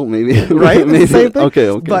 bi-weekly. Oh, maybe. Right? Maybe. Same thing?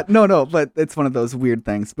 Okay. But no, but it's one of those weird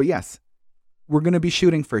things. But yes, we're going to be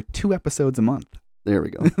shooting for 2 episodes a month. There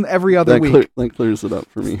we go. Every other week. That clears it up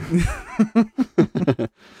for me.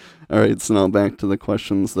 All right, so now back to the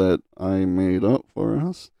questions that I made up for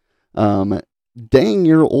us. Dang,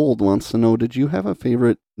 You're Old wants to know, did you have a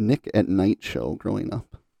favorite Nick at Night show growing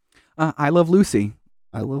up? I Love Lucy.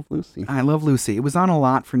 I Love Lucy. I Love Lucy. It was on a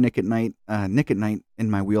lot for Nick at Night. Nick at Night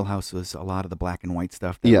in my wheelhouse was a lot of the black and white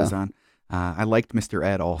stuff that was on. I liked Mr.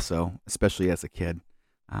 Ed also, especially as a kid.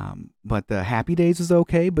 But Happy Days was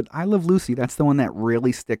okay, but I Love Lucy, that's the one that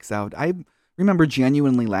really sticks out. I remember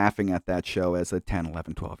genuinely laughing at that show as a 10,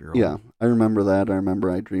 11, 12-year-old. Yeah, I remember that. I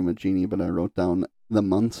remember I Dream of Jeannie, but I wrote down The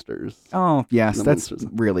Munsters. Oh, yes, that's Munsters.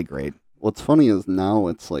 really great. What's funny is now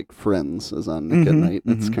it's like Friends is on Nick at Night.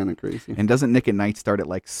 It's kind of crazy. And doesn't Nick at Night start at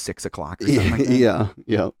like 6 o'clock or something like that?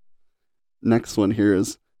 Yeah. Next one here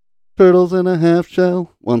is Turtles in a Half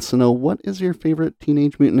Shell wants to know, what is your favorite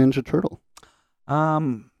Teenage Mutant Ninja Turtle?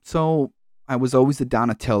 So I was always a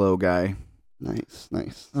Donatello guy. Nice.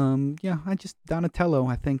 I just Donatello,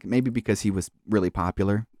 I think, maybe because he was really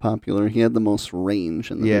popular. He had the most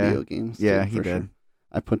range in the video games. Yeah, too, he did. Sure.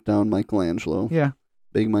 I put down Michelangelo. Yeah.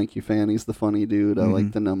 Big Mikey fan. He's the funny dude. I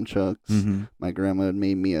like the nunchucks. My grandma had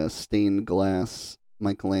made me a stained glass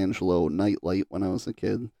Michelangelo nightlight when I was a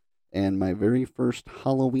kid. And my very first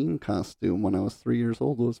Halloween costume when I was 3 years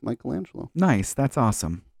old was Michelangelo. Nice. That's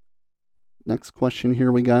awesome. Next question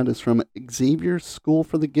here we got is from Xavier's School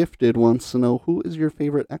for the Gifted wants to know, who is your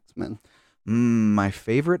favorite X-Men? My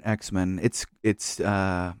favorite X-Men, it's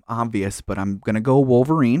obvious, but I'm going to go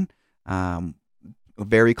Wolverine. A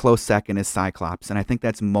very close second is Cyclops, and I think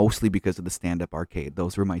that's mostly because of the stand-up arcade.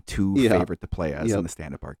 Those were my two favorite to play as in the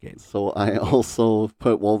stand-up arcade. So I also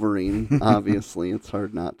put Wolverine. Obviously, it's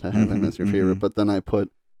hard not to have him as your favorite, but then I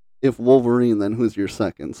put, if Wolverine, then who's your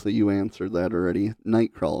second? So you answered that already.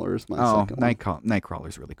 Nightcrawler is my second one.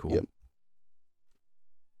 Nightcrawler's really cool. Yep.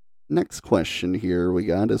 Next question here we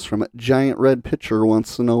got is from Giant Red Pitcher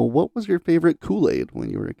wants to know, what was your favorite Kool-Aid when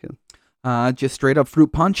you were a kid? Just straight up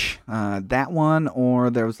fruit punch. That one,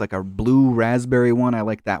 or there was like a blue raspberry one. I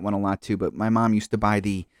like that one a lot too. But my mom used to buy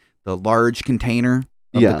the large container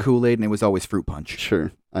of the Kool-Aid, and it was always fruit punch.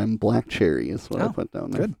 Sure. I'm black cherry is what I put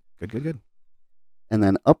down there. Good. And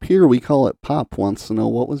then up here we call it Pop wants to know,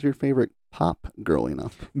 what was your favorite pop growing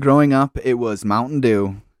up? Growing up, it was Mountain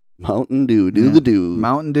Dew. Mountain Dew, the do.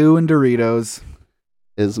 Mountain Dew and Doritos.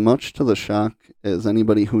 As much to the shock as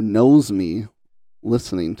anybody who knows me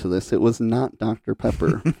listening to this, it was not Dr.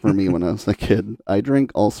 Pepper for me when I was a kid. I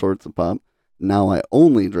drank all sorts of pop. Now I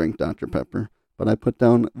only drink Dr. Pepper, but I put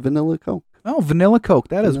down Vanilla Coke. Oh, Vanilla Coke.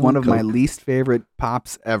 That is one of my least favorite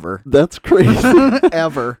pops ever. That's crazy.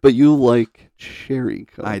 Ever. But you like Cherry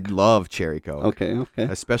Coke. I love Cherry Coke. Okay.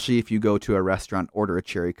 Especially if you go to a restaurant, order a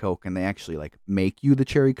Cherry Coke, and they actually like make you the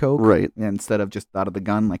Cherry Coke. Right. Instead of just out of the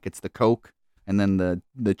gun, like it's the Coke and then the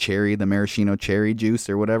cherry, the maraschino cherry juice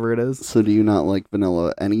or whatever it is. So do you not like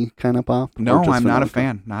vanilla, any kind of pop? No, I'm not a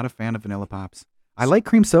fan. Not a fan of vanilla pops. I like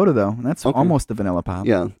cream soda, though. That's almost a vanilla pop.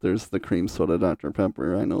 Yeah, there's the cream soda Dr.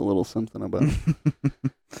 Pepper. I know a little something about.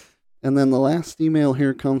 And then the last email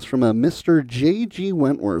here comes from a Mr. J.G.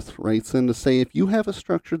 Wentworth. Writes in to say, if you have a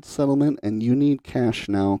structured settlement and you need cash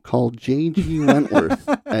now, call J.G. Wentworth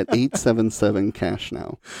at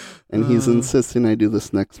 877-CASH-NOW. And he's insisting I do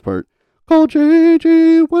this next part. Call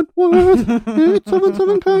J.G. Wentworth,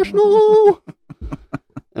 877-CASH-NOW.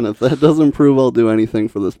 And if that doesn't prove I'll do anything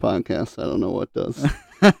for this podcast, I don't know what does.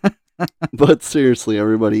 But seriously,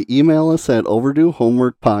 everybody, email us at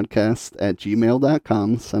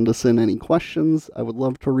overduehomeworkpodcast@gmail.com. Send us in any questions. I would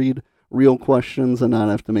love to read real questions and not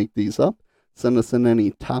have to make these up. Send us in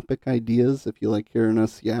any topic ideas. If you like hearing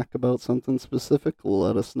us yak about something specific,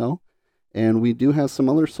 let us know. And we do have some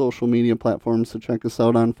other social media platforms to check us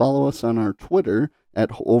out on. Follow us on our Twitter at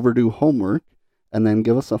Overdue Homework. And then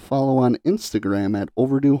give us a follow on Instagram at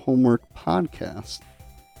Overdue Homework Podcast.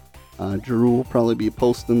 Drew will probably be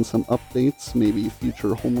posting some updates, maybe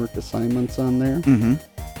future homework assignments on there.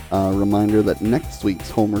 Reminder that next week's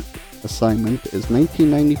homework assignment is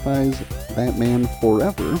 1995's Batman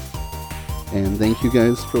Forever. And thank you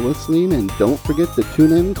guys for listening, and don't forget to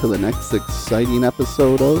tune in to the next exciting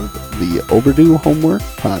episode of the Overdue Homework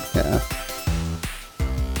Podcast.